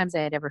the first times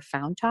I had ever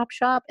found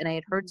Topshop, and I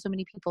had heard so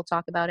many people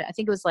talk about it. I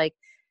think it was like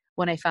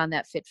when I found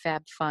that Fit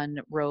Fab Fun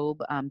robe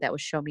that was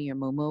Show Me Your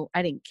Mumu.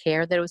 I didn't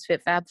care that it was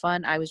Fit Fab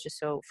Fun. I was just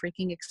so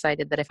freaking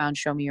excited that I found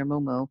Show Me Your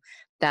Mumu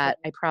that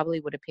I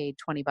probably would have paid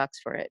 $20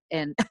 for it.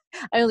 And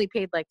I only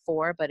paid like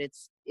 4, but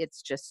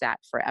it's just sat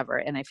forever.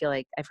 And I feel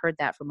like I've heard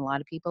that from a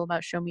lot of people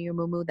about Show Me Your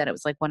Mumu, that it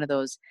was like one of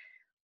those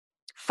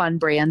fun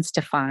brands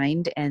to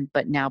find.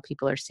 But now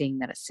people are seeing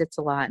that it sits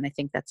a lot. And I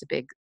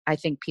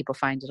think people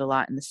find it a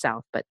lot in the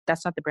South, but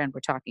that's not the brand we're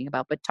talking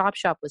about. But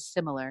Topshop was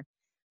similar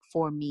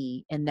for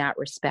me in that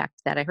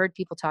respect, that I heard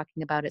people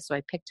talking about it. So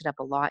I picked it up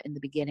a lot in the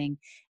beginning,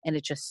 and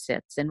it just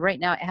sits. And right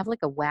now I have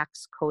like a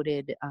wax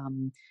coated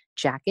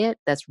jacket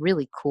that's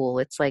really cool.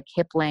 It's like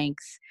hip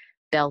length,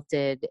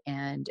 belted,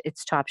 and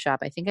it's Topshop.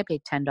 I think I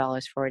paid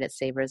 $10 for it at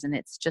Savers, and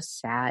it's just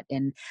sat.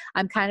 And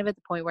I'm kind of at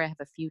the point where I have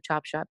a few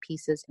Topshop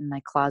pieces in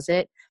my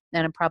closet,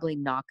 and I'm probably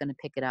not going to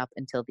pick it up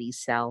until these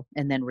sell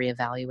and then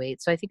reevaluate.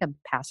 So I think I'm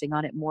passing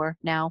on it more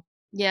now.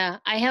 Yeah,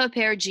 I have a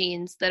pair of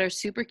jeans that are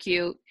super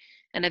cute,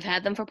 and I've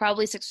had them for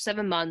probably 6 or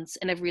 7 months,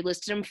 and I've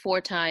relisted them 4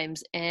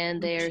 times,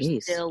 and they're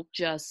still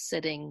just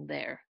sitting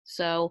there.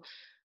 So,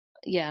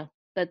 yeah,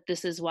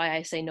 this is why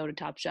I say no to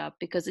Topshop,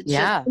 because it's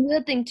just, the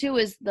other thing too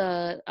is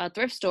the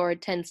thrift store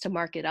tends to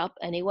mark it up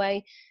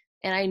anyway,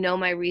 and I know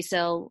my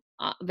resale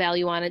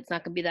value on it's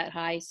not going to be that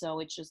high, so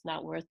it's just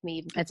not worth me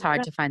even. It's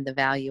hard to find the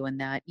value in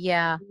that.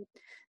 Yeah.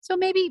 So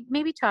maybe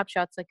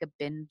Topshop's like a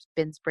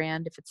bins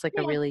brand if it's like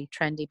a really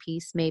trendy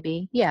piece,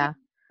 maybe. Yeah.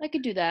 I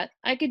could do that.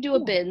 I could do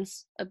a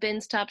bins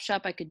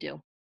Topshop I could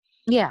do.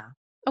 Yeah.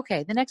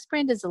 Okay. The next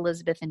brand is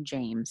Elizabeth and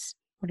James.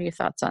 What are your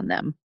thoughts on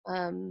them?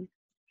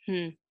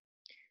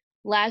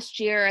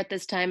 Last year at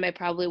this time, I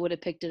probably would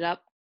have picked it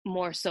up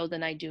more so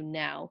than I do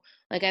now.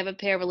 Like I have a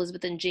pair of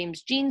Elizabeth and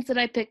James jeans that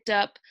I picked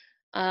up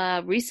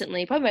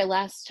recently, probably my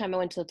last time I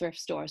went to the thrift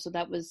store. So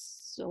that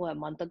was a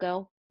month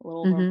ago, a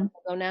little over a month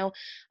ago now.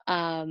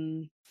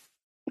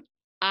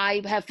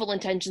 I have full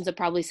intentions of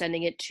probably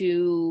sending it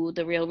to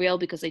the Real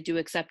because they do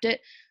accept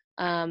it.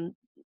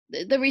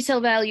 The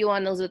resale value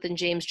on Elizabeth and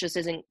James just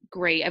isn't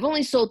great. I've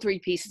only sold 3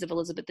 pieces of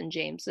Elizabeth and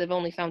James. I've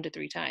only found it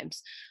 3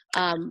 times.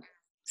 It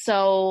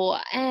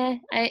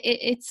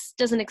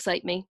doesn't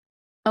excite me.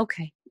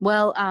 Okay.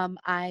 Well,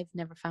 I've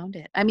never found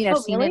it. I mean, I've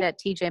seen it at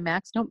TJ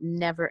Maxx. Nope,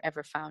 never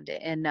ever found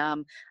it. And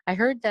I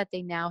heard that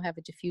they now have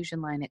a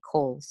diffusion line at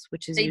Kohl's,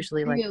 which is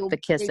usually like the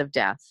kiss of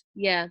death.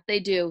 Yeah, they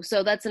do.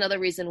 So that's another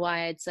reason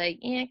why I'd say,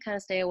 kind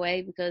of stay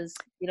away, because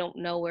you don't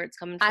know where it's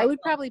coming from. I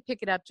would probably pick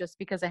it up just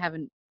because I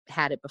haven't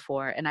had it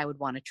before and I would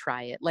want to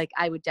try it. Like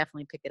I would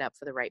definitely pick it up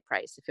for the right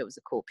price if it was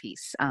a cool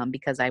piece,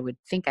 because I would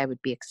think I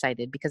would be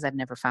excited because I've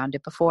never found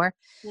it before.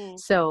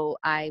 So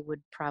I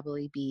would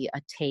probably be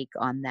a take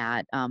on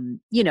that,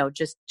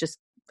 just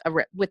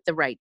with the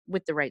right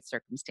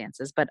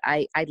circumstances. But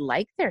I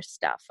like their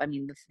stuff. I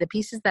mean, the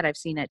pieces that I've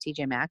seen at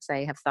TJ Maxx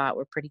I have thought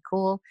were pretty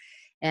cool.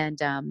 And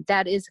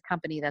that is a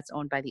company that's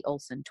owned by the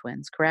Olsen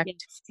twins,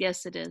 correct?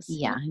 Yes, it is.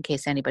 Yeah, in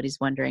case anybody's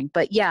wondering.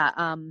 But yeah,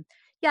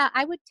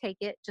 I would take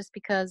it just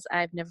because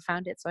I've never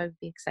found it, so I would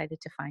be excited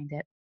to find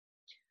it.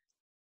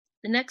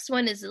 The next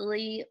one is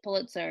Lilly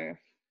Pulitzer.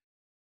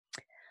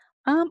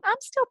 I'm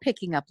still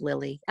picking up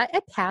Lilly.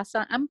 I pass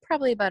on. I'm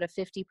probably about a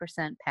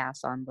 50%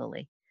 pass on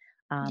Lilly.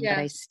 But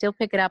I still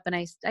pick it up and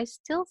I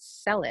still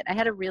sell it. I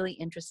had a really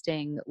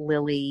interesting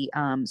Lilly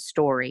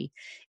story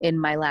in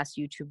my last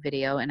YouTube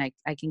video, and I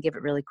can give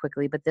it really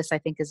quickly, but this I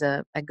think is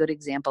a good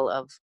example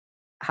of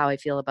how I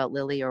feel about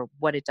Lilly or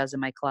what it does in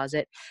my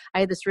closet. I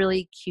had this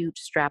really cute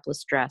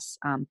strapless dress,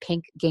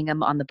 pink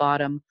gingham on the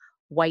bottom,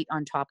 white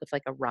on top with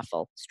like a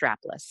ruffle,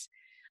 strapless.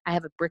 I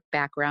have a brick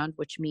background,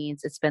 which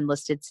means it's been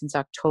listed since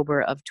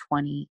October of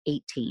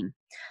 2018.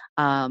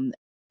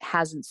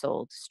 Hasn't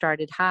sold.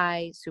 Started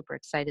high, super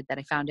excited that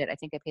I found it. I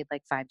think I paid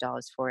like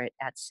 $5 for it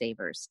at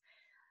Savers.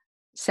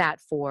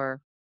 It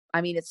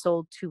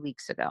sold 2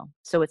 weeks ago.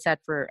 So it sat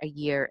for a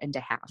year and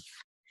a half.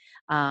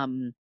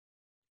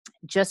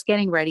 Just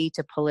getting ready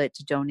to pull it,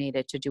 to donate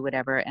it, to do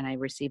whatever. And I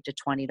received a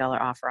 $20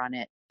 offer on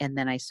it, and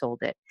then I sold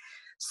it.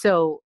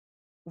 So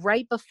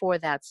right before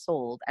that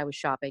sold, I was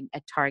shopping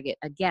at Target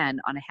again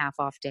on a half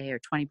off day or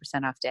 20%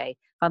 off day,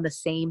 found the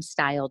same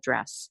style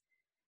dress,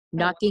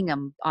 not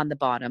gingham on the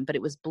bottom, but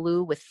it was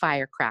blue with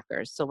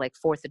firecrackers. So like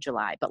 4th of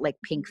July, but like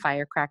pink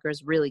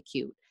firecrackers, really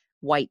cute,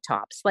 white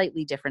top,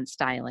 slightly different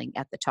styling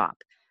at the top.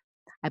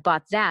 I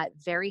bought that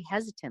very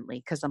hesitantly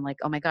because I'm like,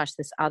 oh my gosh,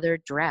 this other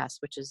dress,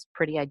 which is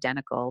pretty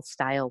identical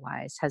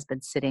style-wise, has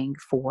been sitting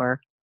for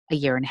a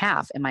year and a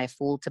half. Am I a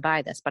fool to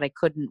buy this? But I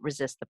couldn't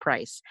resist the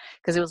price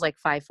because it was like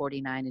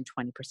 $5.49 and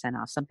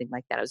 20% off, something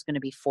like that. It was going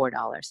to be $4.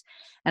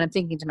 And I'm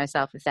thinking to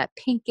myself, if that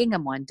pink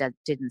gingham one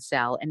didn't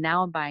sell, and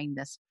now I'm buying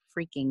this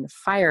freaking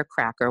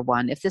firecracker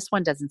one. If this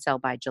one doesn't sell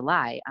by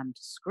July, I'm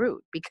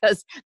screwed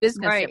because this is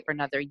going to sit Right. for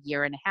another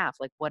year and a half.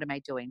 Like, what am I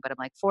doing? But I'm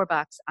like, $4,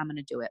 I'm going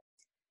to do it.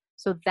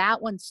 So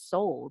that one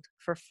sold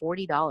for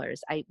 $40.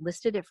 I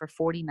listed it for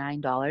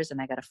 $49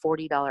 and I got a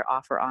 $40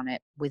 offer on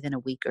it within a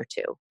week or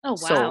two. Oh, wow.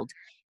 Sold.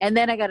 And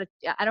then I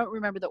don't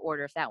remember the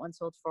order if that one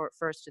sold for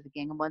first or the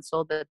gingham one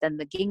sold, but then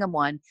the gingham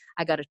one,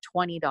 I got a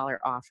 $20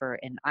 offer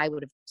and I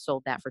would have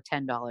sold that for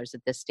 $10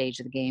 at this stage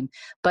of the game.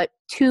 But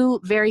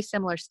two very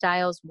similar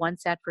styles, one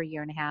sat for a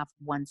year and a half,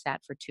 one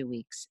sat for 2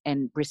 weeks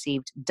and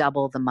received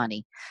double the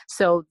money.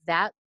 So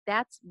that's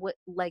what,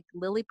 like,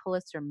 Lily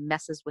Pulitzer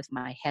messes with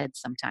my head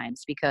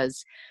sometimes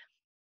because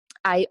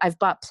I've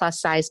bought plus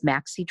size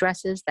maxi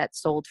dresses that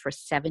sold for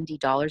 $70.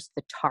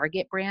 The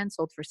Target brand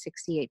sold for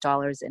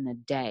 $68 in a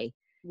day.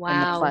 In the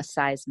Wow. plus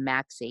size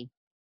maxi.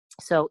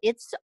 So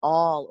it's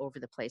all over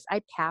the place.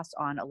 I pass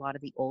on a lot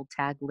of the old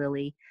tag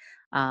Lily.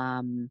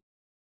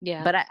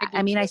 Yeah. But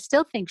I mean, too. I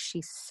still think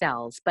she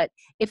sells, but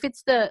if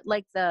it's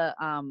like I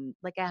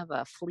have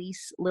a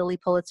fleece Lily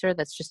Pulitzer,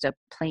 that's just a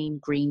plain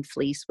green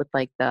fleece with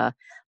like the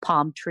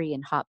palm tree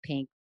and hot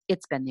pink.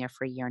 It's been there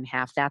for a year and a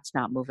half. That's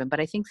not moving, but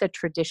I think the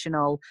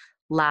traditional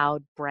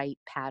loud, bright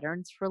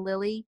patterns for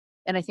Lily,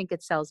 and I think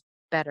it sells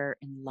better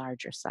in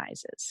larger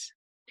sizes.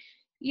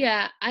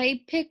 Yeah,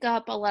 I pick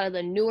up a lot of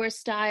the newer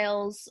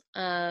styles.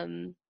 I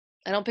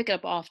don't pick it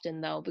up often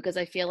though because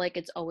I feel like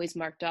it's always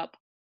marked up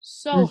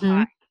so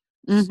high,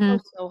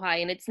 so high,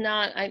 and it's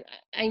not.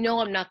 I know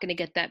I'm not going to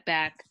get that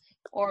back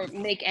or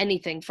make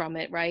anything from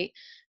it, right?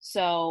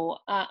 So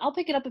I'll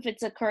pick it up if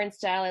it's a current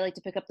style. I like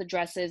to pick up the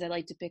dresses. I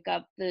like to pick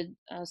up the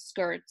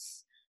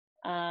skirts.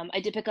 I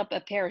did pick up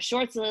a pair of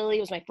shorts. Lily, it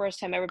was my first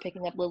time ever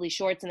picking up Lily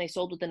shorts, and they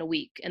sold within a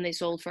week, and they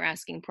sold for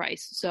asking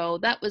price. So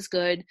that was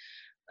good.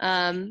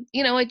 I'm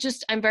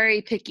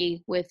very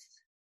picky with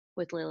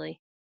Lily.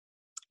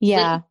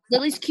 Yeah.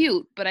 Lily's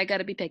cute, but I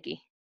gotta be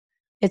picky.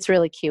 It's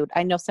really cute.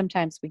 I know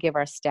sometimes we give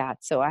our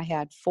stats. So I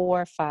had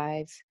 4,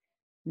 5,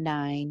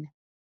 9,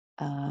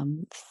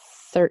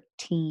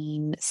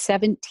 13,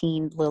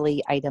 17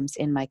 Lily items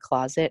in my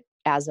closet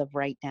as of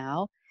right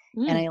now.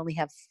 And I only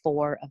have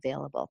 4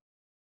 available.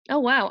 Oh,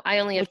 wow. I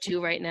only have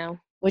 2 right now.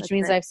 Which That's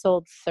means it. I've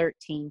sold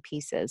 13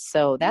 pieces.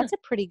 So that's a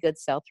pretty good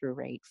sell-through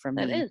rate for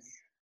me. That is.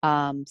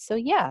 So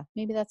yeah,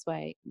 maybe that's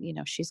why,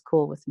 she's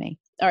cool with me.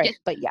 All right. Yeah.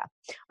 But yeah.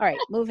 All right.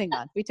 Moving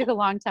on. We took a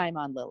long time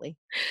on Lily.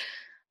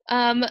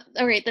 All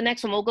right. The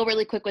next one, we'll go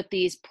really quick with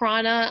these.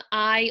 Prana,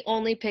 I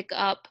only pick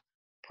up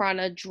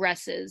Prana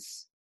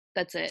dresses.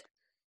 That's it.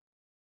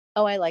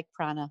 Oh, I like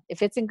Prana.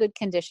 If it's in good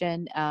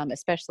condition,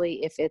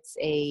 especially if it's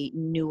a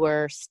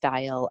newer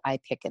style, I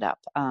pick it up.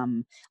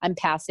 I'm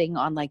passing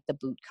on like the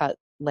boot cut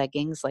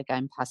leggings, like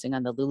I'm passing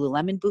on the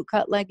Lululemon boot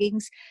cut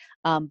leggings.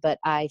 But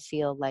I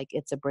feel like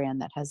it's a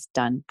brand that has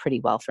done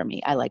pretty well for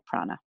me. I like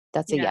Prana.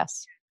 That's a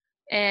yes.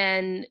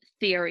 And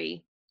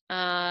Theory.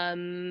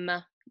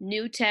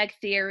 New tag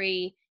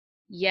Theory,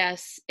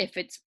 yes, if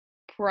it's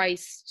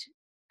priced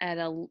at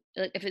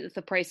if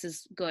the price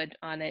is good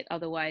on it.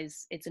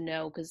 Otherwise, it's a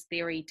no because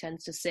Theory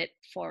tends to sit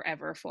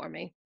forever for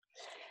me.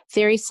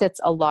 Theory sits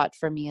a lot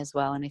for me as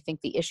well. And I think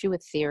the issue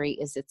with Theory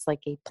is it's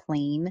like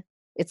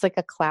it's like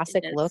a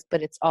classic look,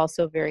 but it's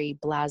also very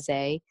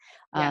blasé.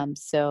 Yeah.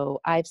 So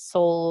I've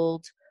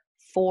sold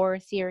 4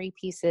 Theory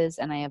pieces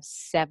and I have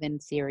 7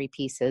 Theory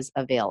pieces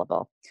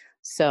available.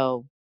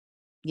 So,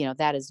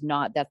 that is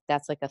not,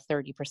 that's like a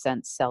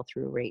 30%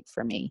 sell-through rate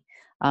for me.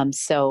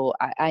 So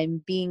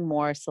I'm being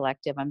more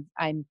selective.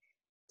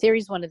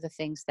 Theory's one of the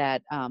things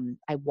that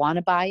I want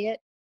to buy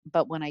it,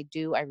 but when I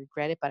do, I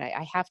regret it. But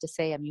I have to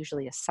say I'm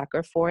usually a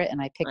sucker for it,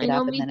 and I pick it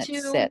up and then it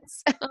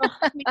sits.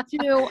 Me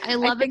too. I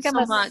love it so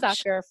much. I think I'm a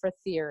sucker for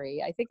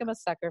Theory. I think I'm a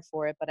sucker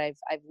for it, but I've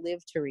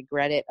lived to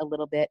regret it a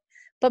little bit.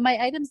 But my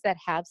items that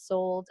have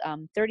sold,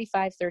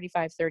 35,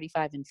 35,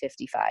 35, and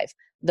 55.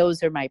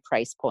 Those are my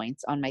price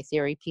points on my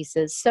Theory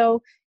pieces.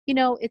 So,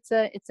 it's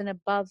an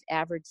above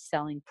average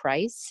selling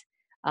price.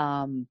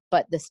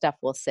 But the stuff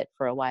will sit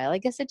for a while. I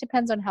guess it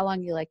depends on how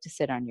long you like to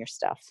sit on your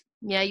stuff.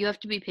 Yeah, you have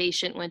to be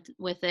patient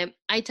with it.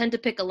 I tend to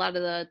pick a lot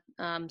of the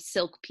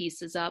silk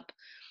pieces up.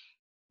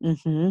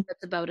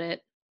 That's about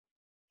it.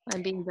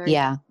 I'm being very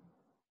All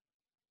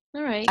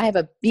right.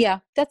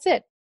 That's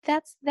it.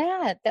 That's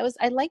that.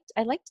 I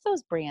liked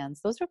those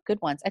brands. Those are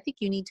good ones. I think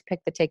you need to pick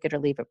the take it or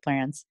leave it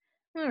brands.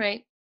 All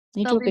right.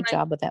 You do a good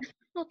job with it.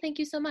 Well, thank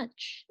you so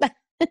much.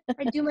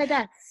 I do my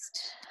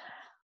best.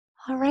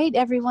 All right,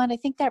 everyone. I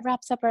think that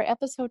wraps up our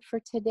episode for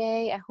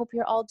today. I hope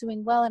you're all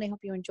doing well, and I hope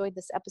you enjoyed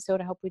this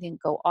episode. I hope we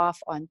didn't go off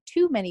on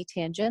too many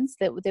tangents.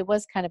 That it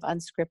was kind of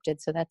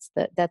unscripted, so that's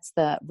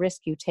the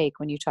risk you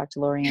take when you talk to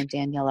Lori and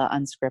Daniela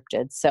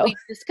unscripted. So we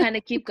just kind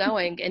of keep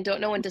going and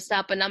don't know when to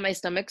stop. But now my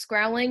stomach's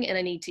growling, and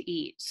I need to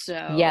eat.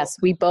 So yes,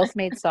 we both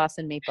made sauce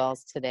and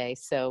meatballs today,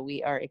 so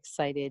we are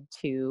excited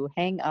to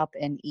hang up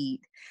and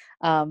eat.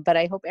 But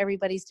I hope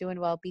everybody's doing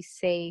well. Be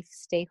safe,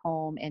 stay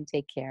home, and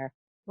take care.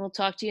 We'll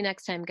talk to you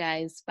next time,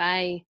 guys.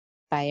 Bye.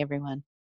 Bye, everyone.